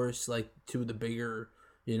 of course, like two of the bigger,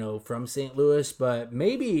 from St. Louis, but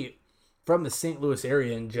maybe from the St. Louis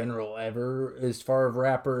area in general ever, as far as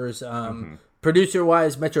rappers. Producer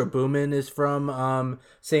wise, Metro Boomin is from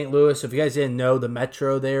St. Louis. So if you guys didn't know, the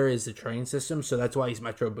Metro there is the train system, so that's why he's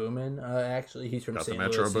Metro Boomin. Actually, he's from Got the St.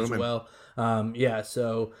 Metro Louis Boomin. as well. Yeah,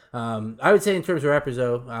 so I would say in terms of rappers,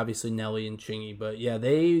 though, obviously Nelly and Chingy, but yeah,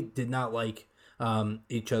 they did not like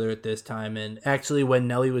each other at this time. And actually, when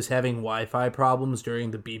Nelly was having Wi-Fi problems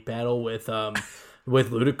during the beat battle with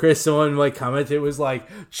Ludacris, someone like commented, it was like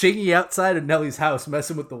Chingy outside of Nelly's house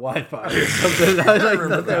messing with the Wi-Fi or something. I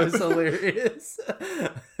thought that was hilarious.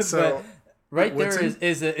 So, But right what's there in-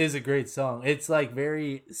 is a great song. It's like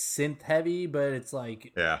very synth heavy, but it's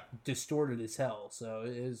like Yeah. distorted as hell. So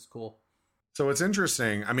it is cool. So it's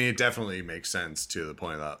interesting. I mean, it definitely makes sense to the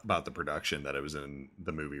point about the production that it was in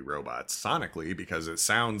the movie Robots sonically, because it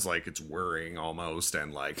sounds like it's whirring almost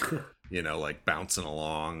and like, like bouncing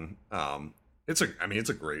along. It's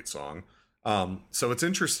a great song. So what's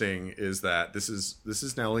interesting is that this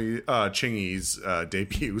is Nelly Chingy's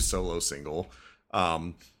debut solo single.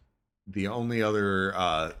 The only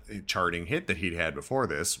other charting hit that he'd had before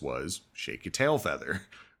this was Shake Your Tail Feather,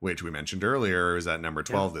 which we mentioned earlier is at number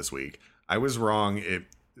 12 this week. I was wrong.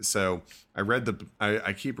 So I read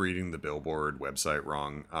I keep reading the Billboard website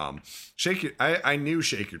wrong. I knew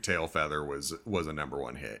Shake Your Tail Feather was a number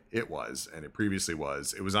one hit. It was, and it previously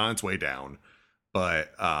was. It was on its way down,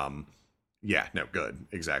 but yeah, no, good,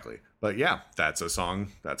 exactly. But yeah, that's a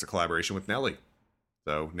song. That's a collaboration with Nelly.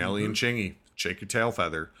 So Nelly and Chingy, Shake Your Tail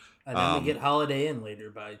Feather. And then we get Holiday Inn later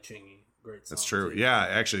by Chingy. Great song. That's true. too. Yeah,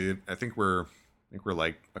 actually, I think we're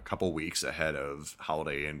like a couple weeks ahead of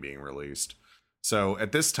Holiday Inn being released. So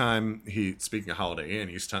at this time, speaking of Holiday Inn,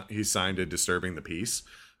 he's signed to Disturbing the Peace.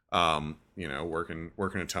 Working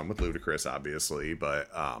a ton with Ludacris, obviously, but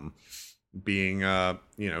being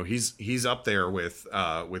he's up there with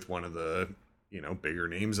one of the bigger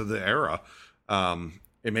names of the era.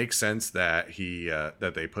 It makes sense that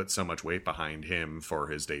that they put so much weight behind him for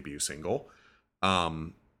his debut single.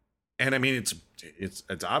 And I mean, it's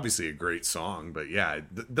obviously a great song, but yeah,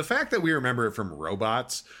 the fact that we remember it from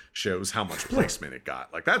Robots shows how much placement it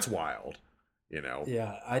got. Like, that's wild,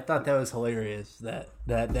 Yeah, I thought that was hilarious.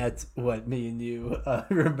 That's what me and you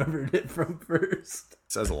remembered it from first.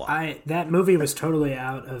 Says a lot. That movie was totally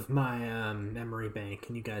out of my memory bank,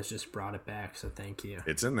 and you guys just brought it back, so thank you.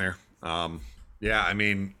 It's in there. Yeah, I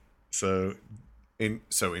mean, so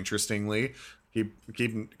interestingly,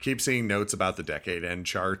 keep seeing notes about the decade end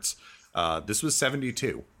charts. This was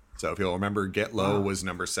 72. So if you'll remember, Get Low was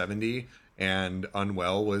number 70 and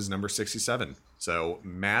Unwell was number 67. So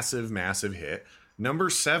massive hit. Number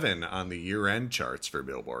 7 on the year end charts for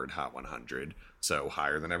Billboard Hot 100. So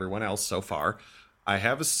higher than everyone else so far. I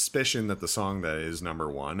have a suspicion that the song that is number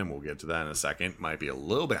 1, and we'll get to that in a second, might be a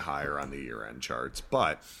little bit higher on the year end charts.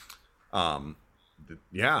 But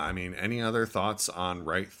yeah, I mean, any other thoughts on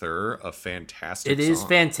Right Thur? A fantastic It is song.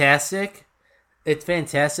 fantastic. It's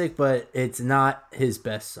fantastic, but it's not his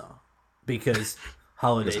best song because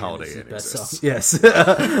Holiday Inn is his Inn best exists. song. Yes,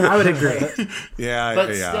 I would agree. Yeah,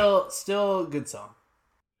 but yeah. still a good song.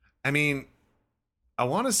 I mean, I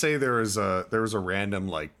want to say there was a random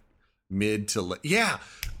like mid to yeah,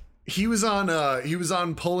 he was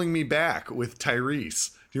on Pulling Me Back with Tyrese.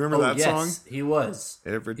 Do you remember that song? He was.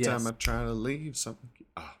 Every Yes. time I try to leave something.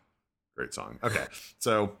 Oh, great song. Okay,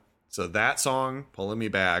 so that song, Pulling Me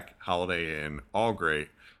Back, Holiday Inn, all great.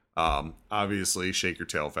 Obviously, Shake Your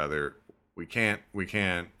Tail Feather. We can't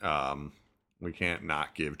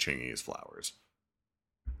not give Chingy his flowers.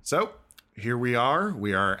 So here we are.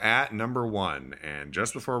 We are at number 1, and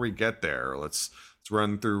just before we get there, let's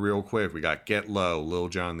run through real quick. We got Get Low, Lil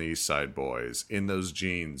Jon, the East Side Boys, In Those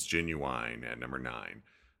Jeans, Genuine at number 9.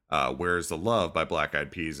 Where's the Love by Black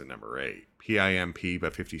Eyed Peas at number 8. PIMP by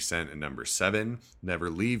 50 Cent at number 7. Never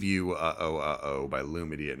Leave You, Uh-Oh by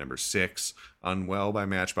Lumity at number 6. Unwell by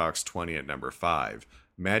Matchbox 20 at number 5.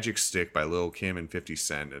 Magic Stick by Lil Kim and 50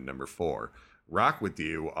 Cent at number 4. Rock With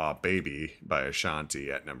You, Aw Baby by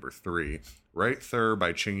Ashanti at number 3. Right Thur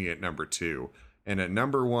by Chingy at number 2. And at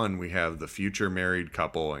number 1, we have the future married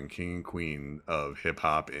couple and king and queen of hip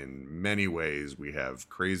hop in many ways. We have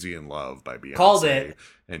Crazy in Love by Beyonce Called it.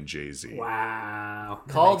 and Jay-Z. Wow.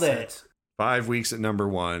 Called it. Sense. 5 weeks at number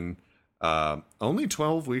 1. Only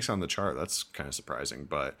 12 weeks on the chart. That's kind of surprising,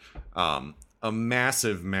 but a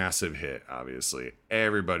massive, massive hit. Obviously,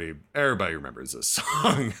 everybody remembers this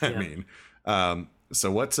song. I mean,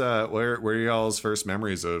 so what's where are y'all's first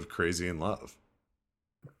memories of Crazy in Love?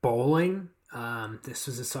 Bowling. This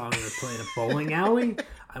was a song that played at a bowling alley.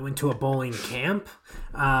 I went to a bowling camp.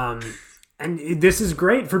 And this is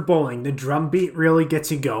great for bowling. The drum beat really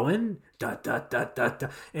gets you going. Da, da, da, da, da.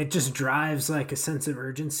 It just drives like a sense of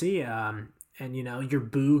urgency. And your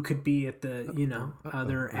boo could be at the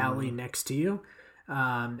other alley next to you.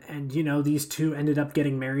 And these two ended up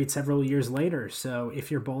getting married several years later. So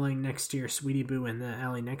if you're bowling next to your sweetie boo in the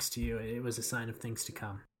alley next to you, it was a sign of things to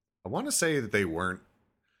come. I want to say that they weren't.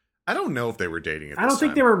 I don't know if they were dating at I don't this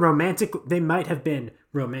think time. they were romantic. They might have been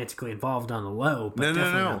romantically involved on the low, but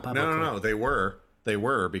definitely not publicly. No. They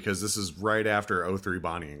were because this is right after 03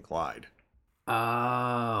 Bonnie and Clyde.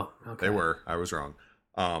 Oh, okay. They were. I was wrong.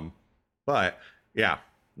 But yeah,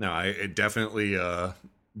 no, I definitely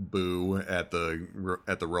boo at the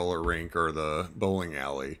roller rink or the bowling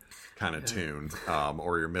alley kind of tune,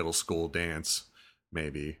 or your middle school dance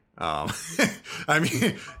maybe. I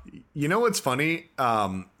mean, you know what's funny?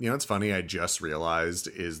 I just realized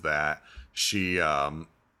is that she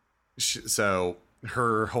so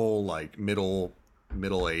her whole like middle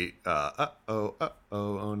eight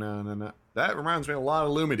oh no, that reminds me a lot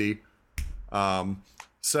of Lumity.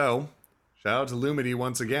 So shout out to Lumity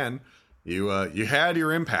once again. You had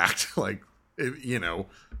your impact. Like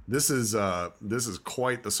this is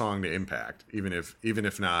quite the song to impact, even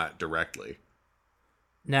if not directly.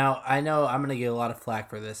 Now, I know I'm going to get a lot of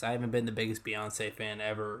flack for this. I haven't been the biggest Beyonce fan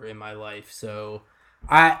ever in my life. So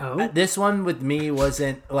this one with me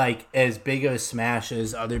wasn't like as big of a smash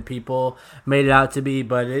as other people made it out to be,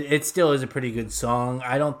 but it still is a pretty good song.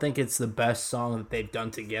 I don't think it's the best song that they've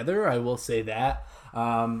done together. I will say that.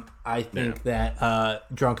 I think that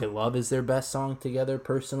Drunk in Love is their best song together,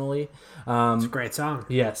 personally. It's a great song.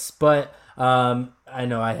 Yes, but I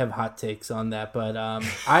know I have hot takes on that, but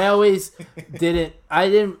I always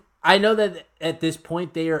I know that at this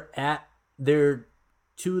point they're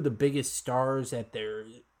two of the biggest stars at their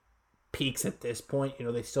peaks at this point.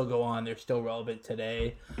 They still go on, they're still relevant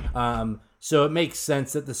today. So it makes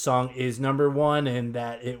sense that the song is number 1 and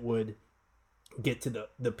that it would get to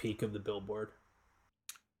the peak of the Billboard.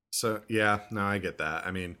 So yeah, no, I get that.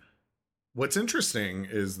 I mean, what's interesting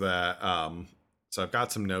is that so I've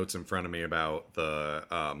got some notes in front of me about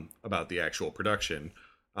the actual production,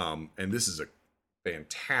 and this is a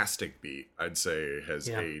fantastic beat. I'd say has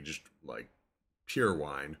aged like pure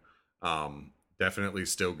wine. Definitely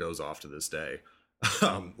still goes off to this day.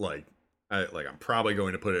 I'm probably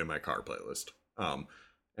going to put it in my car playlist.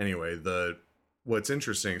 Anyway, what's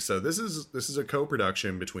interesting, so this is a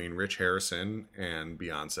co-production between Rich Harrison and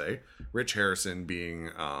Beyonce. Rich Harrison being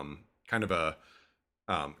kind of a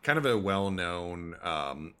well-known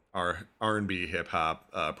R&B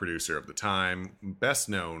hip-hop producer of the time, best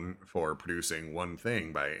known for producing One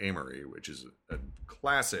Thing by Amory, which is a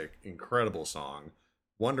classic, incredible song,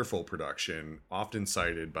 wonderful production, often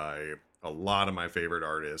cited by a lot of my favorite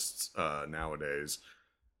artists nowadays.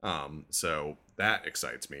 So that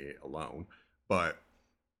excites me alone. But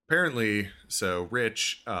apparently, so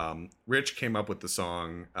Rich came up with the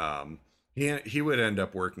song. He would end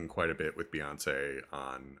up working quite a bit with Beyonce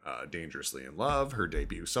on Dangerously in Love, her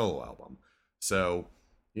debut solo album. So,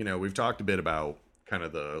 we've talked a bit about kind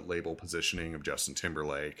of the label positioning of Justin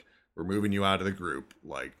Timberlake. We're moving you out of the group.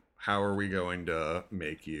 Like, how are we going to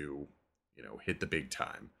make you, hit the big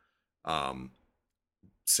time?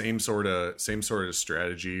 Same sort of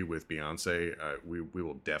strategy with Beyonce. We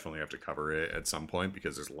will definitely have to cover it at some point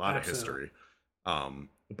because there's a lot of history.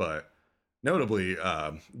 But notably,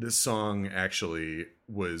 this song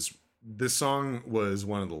was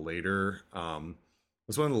one of the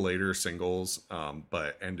later singles,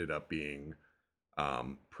 but ended up being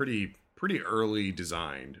pretty early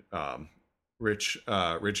designed. Rich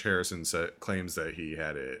Harrison claims that he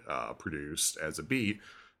had it produced as a beat.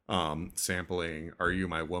 Sampling "Are You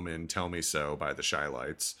My Woman, Tell Me So" by the Shy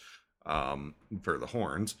Lights for the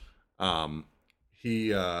horns. He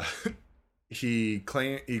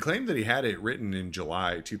claimed that he had it written in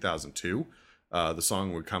July 2002. The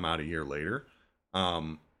song would come out a year later.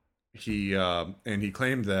 He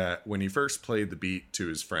claimed that when he first played the beat to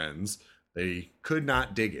his friends, they could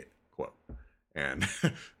not dig it, quote. and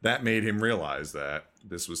that made him realize that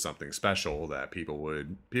this was something special that people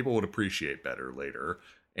would appreciate better later,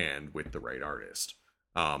 and with the right artist.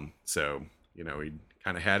 So he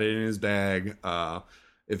kind of had it in his bag.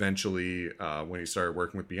 Eventually, when he started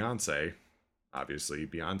working with Beyonce, obviously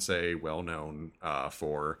Beyonce, well known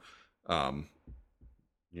for kind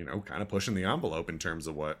of pushing the envelope in terms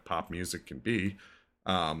of what pop music can be,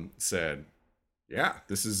 said, yeah,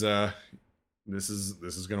 this is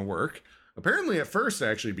gonna work. Apparently at first,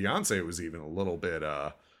 actually, Beyonce was even a little bit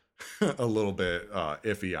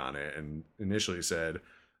iffy on it, and initially said,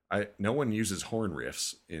 no one uses horn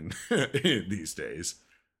riffs in these days,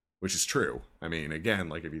 which is true. I mean, again,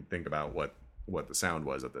 like if you think about what the sound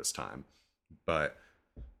was at this time, but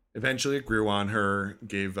eventually it grew on her,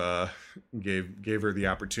 gave her the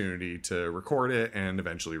opportunity to record it and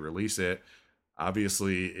eventually release it.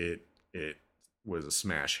 Obviously, it was a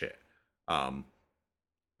smash hit.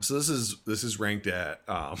 So this is ranked at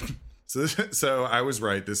so I was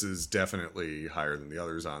right. This is definitely higher than the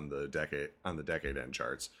others on the decade end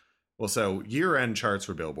charts. Well, so year end charts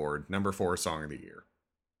for Billboard, number 4 song of the year.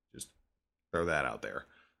 Just throw that out there.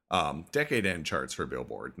 Decade end charts for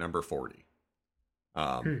Billboard, number 40.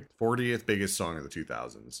 40th biggest song of the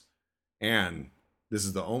 2000s. And this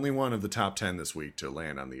is the only one of the top 10 this week to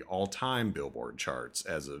land on the all-time Billboard charts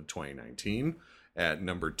as of 2019 at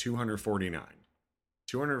number 249.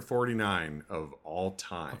 249 of all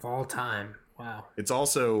time. Of all time. Wow. It's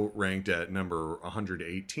also ranked at number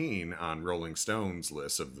 118 on Rolling Stone's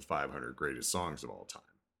list of the 500 greatest songs of all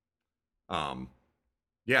time.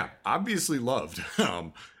 Yeah, obviously loved.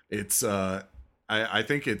 It's I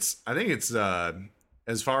think it's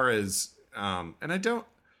as far as and I don't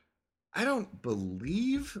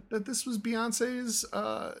believe that this was Beyonce's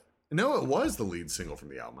no, it was the lead single from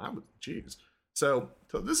the album. So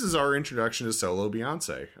this is our introduction to solo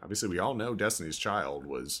Beyonce. Obviously, we all know Destiny's Child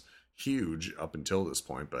was huge up until this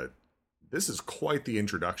point, but this is quite the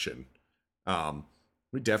introduction.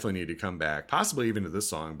 We definitely need to come back, possibly even to this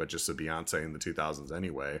song, but just to Beyonce in the 2000s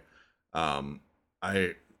anyway.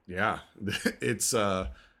 It's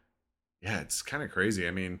kind of crazy.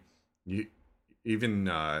 I mean, even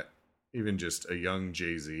just a young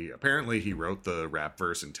Jay-Z. Apparently, he wrote the rap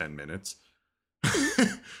verse in 10 minutes.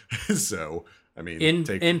 So, I mean,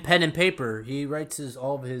 in pen and paper, he writes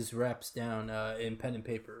all of his raps down in pen and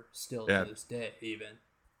paper still to this day. Even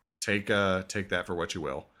take that for what you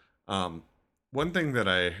will. One thing that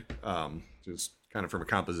I just kind of from a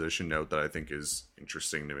composition note that I think is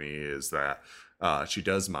interesting to me is that she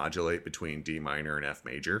does modulate between D minor and F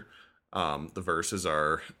major. The verses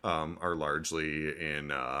are largely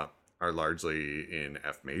in F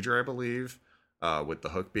major, I believe, with the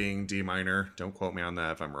hook being D minor. Don't quote me on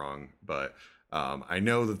that if I'm wrong, but I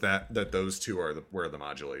know that those two are where the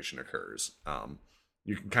modulation occurs.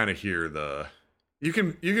 You can kind of hear you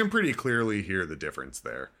can pretty clearly hear the difference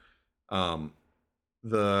there. I'm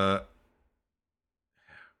gonna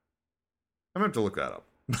have to look that up.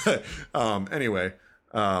 But anyway,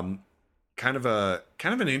 kind of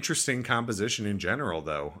an interesting composition in general,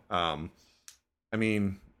 though. I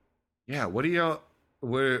mean, yeah. What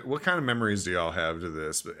kind of memories do y'all have to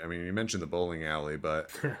this? I mean, you mentioned the bowling alley, but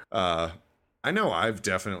I know I've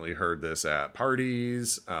definitely heard this at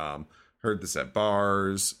parties. Heard this at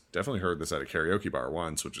bars. Definitely heard this at a karaoke bar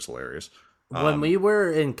once, which is hilarious. When we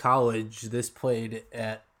were in college, this played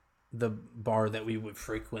at the bar that we would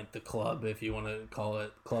frequent, the club, if you want to call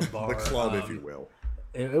it club bar. The club, if you will.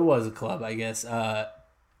 It was a club, I guess,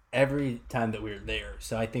 every time that we were there.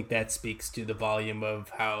 So I think that speaks to the volume of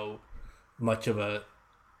how much of a,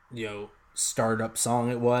 startup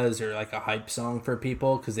song it was, or like a hype song for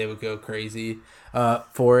people, because they would go crazy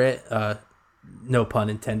for it. No pun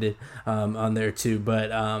intended on there too.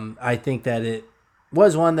 But I think that it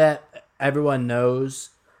was one that everyone knows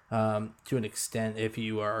to an extent if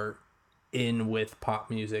you are in with pop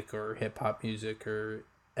music or hip hop music or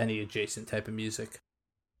any adjacent type of music.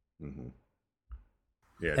 Mm-hmm.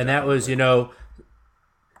 Yeah, and that was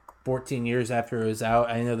 14 years after it was out.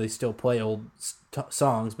 I know they still play old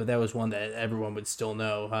songs, but that was one that everyone would still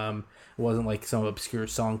know. It wasn't like some obscure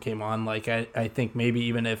song came on. Like I think maybe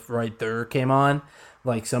even if Right There came on,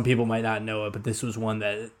 like some people might not know it, but this was one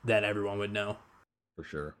that everyone would know for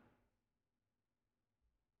sure.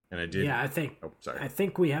 And I did. Yeah, I think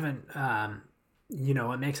we haven't.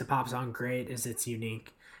 What makes a pop song great is it's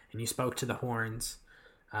unique, and you spoke to the horns.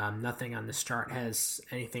 Nothing on this chart has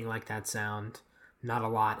anything like that sound. Not a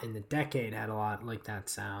lot in the decade had a lot like that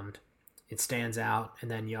sound. It stands out,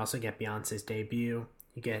 and then you also get Beyonce's debut.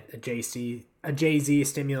 You get a Jay-Z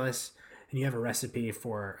stimulus, and you have a recipe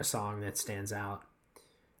for a song that stands out.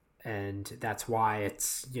 and that's why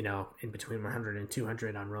it's, you know, in between 100 and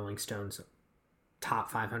 200 on Rolling Stone's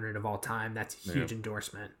top 500 of all time. That's a huge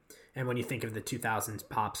endorsement. And when you think of the 2000s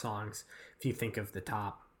pop songs, if you think of the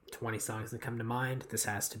top 20 songs that come to mind, this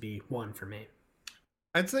has to be one for me.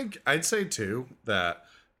 I'd say too that,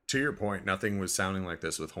 to your point, nothing was sounding like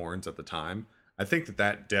this with horns at the time. I think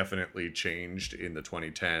that definitely changed in the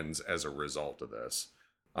 2010s as a result of this.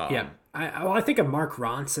 I think of Mark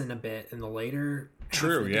Ronson a bit in the later.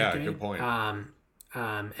 True. Yeah. Decade. Good point.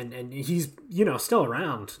 And he's, you know, still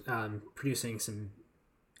around, producing some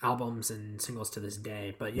albums and singles to this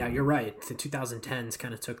day. But yeah, you're right. The 2010s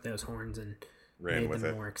kind of took those horns and made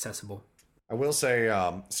them more accessible. I will say,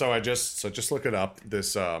 just look it up.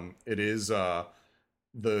 This, it is,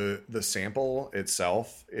 the sample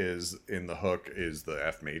itself is in the hook is the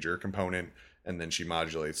F major component, and then she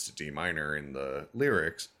modulates to D minor in the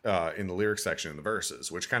lyrics section in the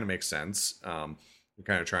verses, which kind of makes sense. You're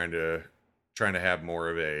kind of trying to have more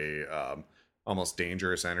of a almost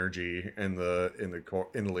dangerous energy in the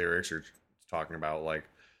lyrics. You're talking about like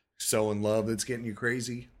so in love that's getting you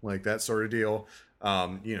crazy, like that sort of deal.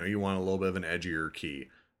 You know, you want a little bit of an edgier key.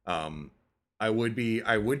 I would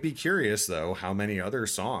be curious though how many other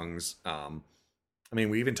songs. I mean,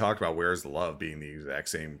 we even talked about "Where's the Love" being the exact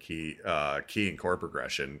same key and chord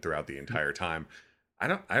progression throughout the entire time.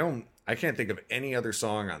 I can't think of any other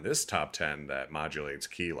song on this top 10 that modulates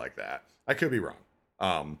key like that. I could be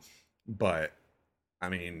wrong, but I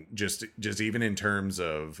mean, just even in terms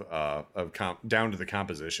of down to the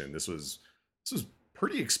composition, this was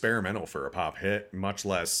pretty experimental for a pop hit, much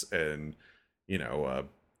less an, you know,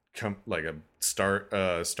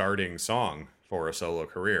 starting song for a solo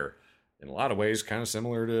career. In a lot of ways, kind of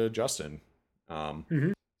similar to Justin.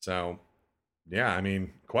 So, yeah, I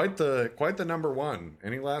mean, quite the number one.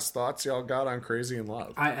 Any last thoughts y'all got on Crazy in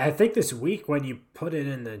Love? I think this week, when you put it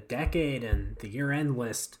in the decade and the year-end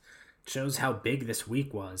list, shows how big this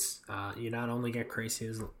week was. You not only get Crazy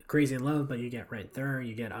in Love, but you get Right There,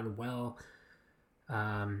 you get Unwell.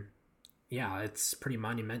 Yeah, it's pretty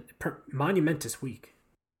monumentous week.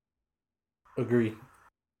 Agree.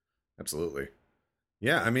 Absolutely.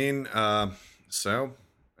 Yeah, I mean, so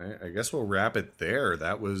I guess we'll wrap it there.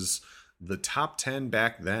 That was the top 10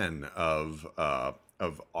 back then of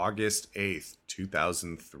August 8th,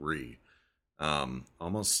 2003.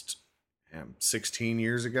 Almost 16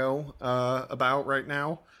 years ago, about right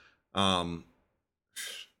now. Man,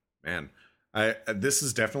 this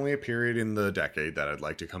is definitely a period in the decade that I'd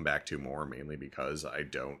like to come back to more, mainly because I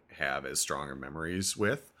don't have as strong of memories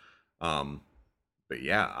with. But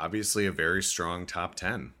yeah, obviously a very strong top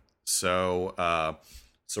 10. So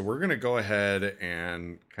we're going to go ahead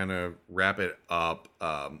and kind of wrap it up.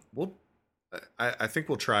 I think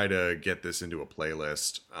we'll try to get this into a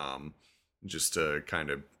playlist, just to kind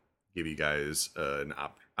of give you guys an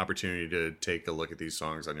opportunity to take a look at these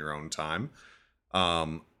songs on your own time.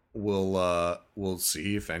 We'll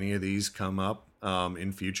see if any of these come up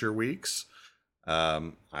in future weeks.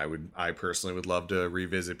 I personally would love to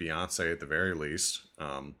revisit Beyonce at the very least.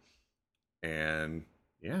 And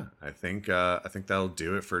yeah, I think that'll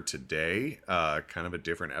do it for today. Kind of a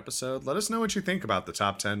different episode. Let us know what you think about the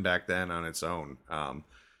top 10 back then on its own.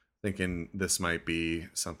 Thinking this might be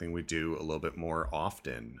something we do a little bit more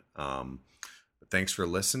often. But thanks for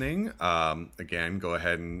listening. Again, go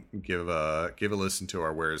ahead and give a listen to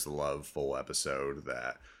our Where's the Love full episode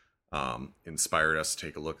that inspired us to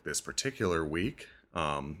take a look at this particular week.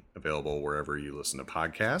 Available wherever you listen to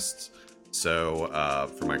podcasts. So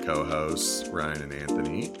for my co-hosts Ryan and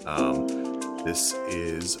Anthony, this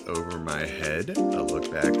is Over My Head, a look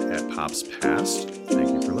back at pop's past. Thank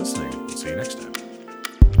you for listening. See you next time.